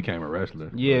 That's when he became a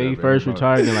wrestler. Yeah, he first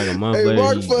retired, then like a month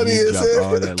later, he dropped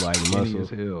all that like muscle. As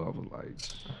hell. I was like,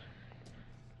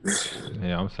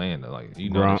 Yeah, I'm saying that, like, you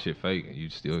know that shit fake, and you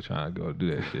still trying to go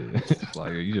do that shit. It's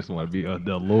like you just want to be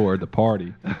the lord, the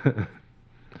party.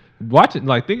 Watch it,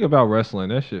 like, think about wrestling.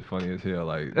 That shit funny as hell.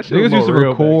 Like, that shit niggas used to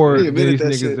record these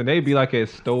niggas, shit. and they be like at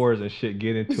stores and shit,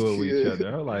 get into it with each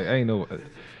other. I'm like, ain't no.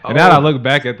 And now I look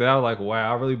back at that, I was like,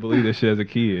 wow, I really believe this shit as a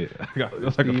kid. It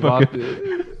was like a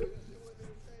fucking.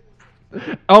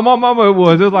 Oh, my mama, it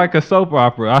was like a soap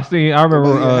opera. I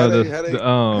remember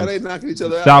how they knocking each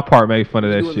other out. South Park made fun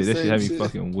of They that doing shit. the That shit same had me shit.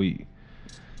 fucking weak.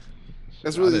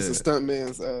 That's really just a stunt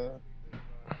man's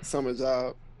summer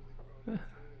job.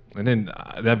 And then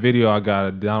that video I got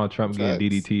of Donald Trump getting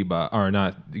DDT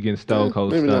getting Stone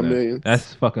Cold maybe not Stunner. millions.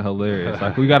 That's fucking hilarious.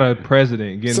 Like, we got a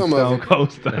president getting Some of Stone it.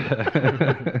 Cold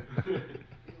Stunner.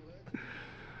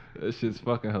 That shit's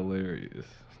fucking hilarious.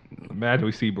 Imagine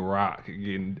we see Barack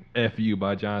getting FU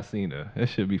by John Cena. That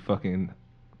should be fucking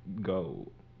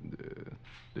gold.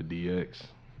 The DX.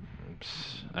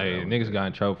 Hey, niggas got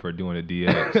in trouble for doing a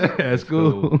DX. That's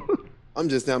cool. I'm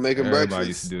just now making Everybody breakfast.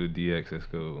 used to do the DX. That's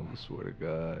cool. I swear to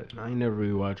God. I ain't never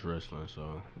really watched wrestling,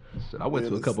 so. I went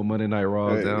to a couple Monday Night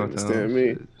Raws Hey, downtown. understand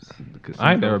me.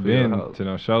 I ain't never been to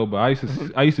no show, but I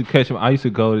used to catch them. I used to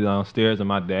go downstairs and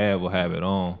my dad will have it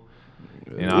on.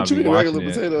 And I'd you be mean watching regular it.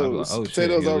 I'd be like, potatoes? oh, shit,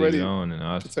 Potatoes he'll leave already- it on, and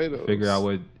I potatoes. figure out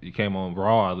what it came on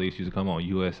Raw. At least used to come on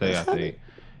USA, I think.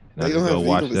 And I They just don't go have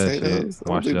watch vegan that potatoes. shit. I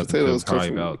Watch don't it think up until potatoes come probably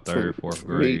from- about third, from fourth meat.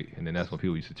 grade, and then that's when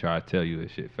people used to try to tell you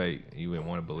that shit fake, and you wouldn't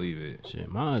want to believe it. Shit,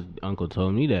 my uncle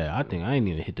told me that. I think I ain't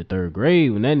even hit the third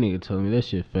grade when that nigga told me that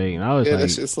shit fake. And I was Yeah, like,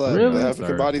 that shit's like really? the African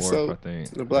Third, body fourth, soap. I think.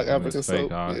 The black When it was African fake,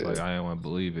 soap. I was Yeah. like, I didn't want to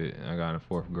believe it. And I got in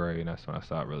fourth grade, and that's when I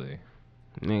stopped really.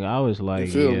 Nigga, I was like,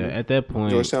 feel yeah, me? at that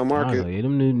point, Georgetown I was Market. like, yeah,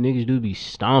 them new niggas do be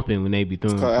stomping when they be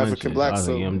throwing called punches. African black I was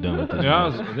like, yeah, I'm soap. done with this. Yeah,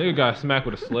 man. a nigga got smacked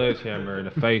with a sledgehammer in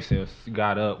the face and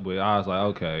got up, but I was like,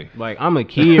 okay. Like, I'm a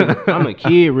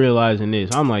kid realizing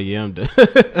this. I'm like, yeah, I'm done.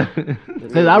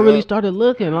 Because I really started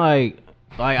looking like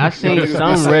I seen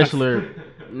some wrestler,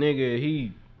 nigga,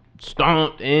 he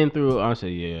stomped and threw. I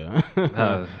said, yeah.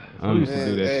 I used to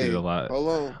do that Hey, shit a lot. hold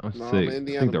on. I'm No, I'm sick. an I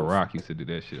Indiana think The boy. Rock used to do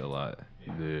that shit a lot.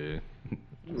 Yeah.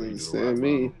 You understand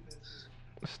me?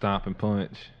 Stomp and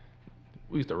punch.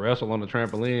 We used to wrestle on the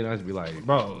trampoline. I used to be like,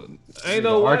 Bro, ain't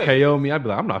no way. RKO me. I'd be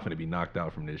like, I'm not finna be knocked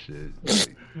out from this shit.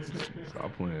 Like,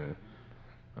 stop playing.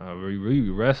 We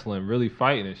wrestling, really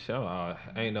fighting and show.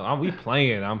 We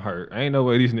playing. I'm hurt. Ain't no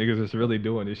way these niggas is really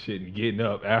doing this shit and getting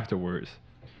up afterwards.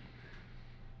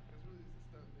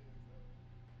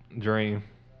 Dream.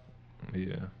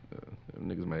 Yeah. Them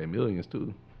niggas made millions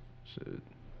too. Shit.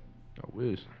 I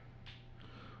wish.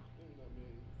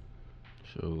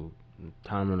 So,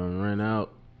 timing on run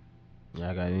out.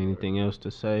 Y'all got anything else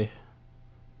to say?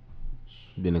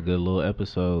 Been a good little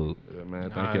episode. Yeah,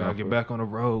 man. I Thank you. gotta get back on the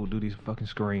road, do these fucking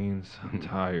screens. I'm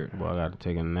tired. Boy, I gotta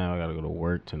take a nap. I gotta go to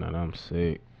work tonight. I'm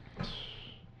sick.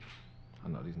 I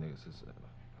know these niggas is.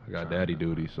 I got daddy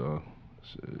duty, so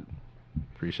shit.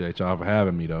 Appreciate y'all for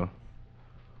having me though.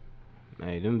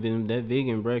 Hey, that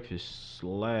vegan breakfast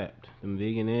slapped. Them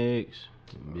vegan eggs,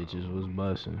 them bitches was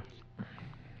busting.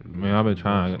 Man, I've been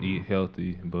trying to eat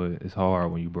healthy, but it's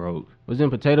hard when you broke. Was them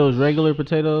potatoes regular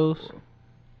potatoes?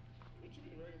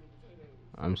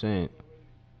 I'm saying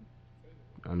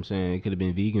it could have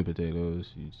been vegan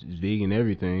potatoes. It's vegan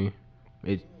everything.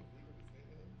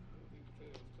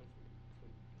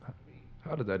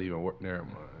 How does that even work? Never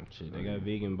mind. Shit, they got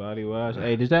vegan body wash.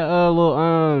 Hey, does that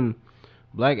little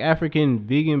black African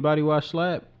vegan body wash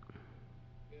slap?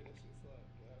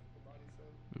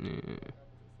 Yeah.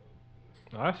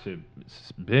 That shit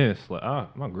been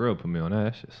slap. My girl put me on that.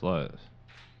 That shit slaps.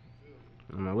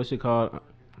 What's it called?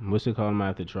 What's it called? I might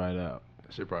have to try it out.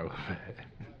 That shit probably bad.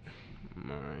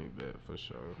 Alright, bet for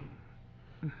sure.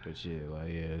 But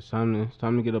yeah, it's time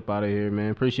to get up out of here,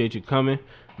 man. Appreciate you coming,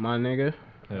 my nigga.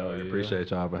 Hell yeah.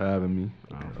 Appreciate y'all for having me.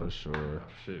 For sure.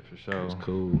 Shit, for sure. It's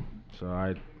cool.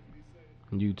 So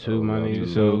you too, my nigga. You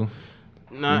So too.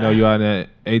 You know you out that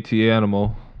AT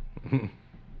animal.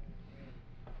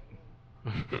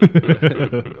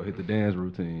 Go hit the dance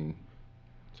routine.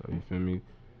 So you feel me?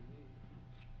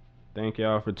 Thank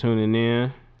y'all for tuning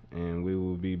in, and we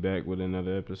will be back with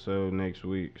another episode next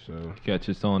week. So Catch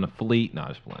us on the fleet. Nah,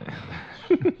 just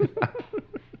playing.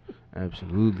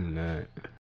 absolutely not.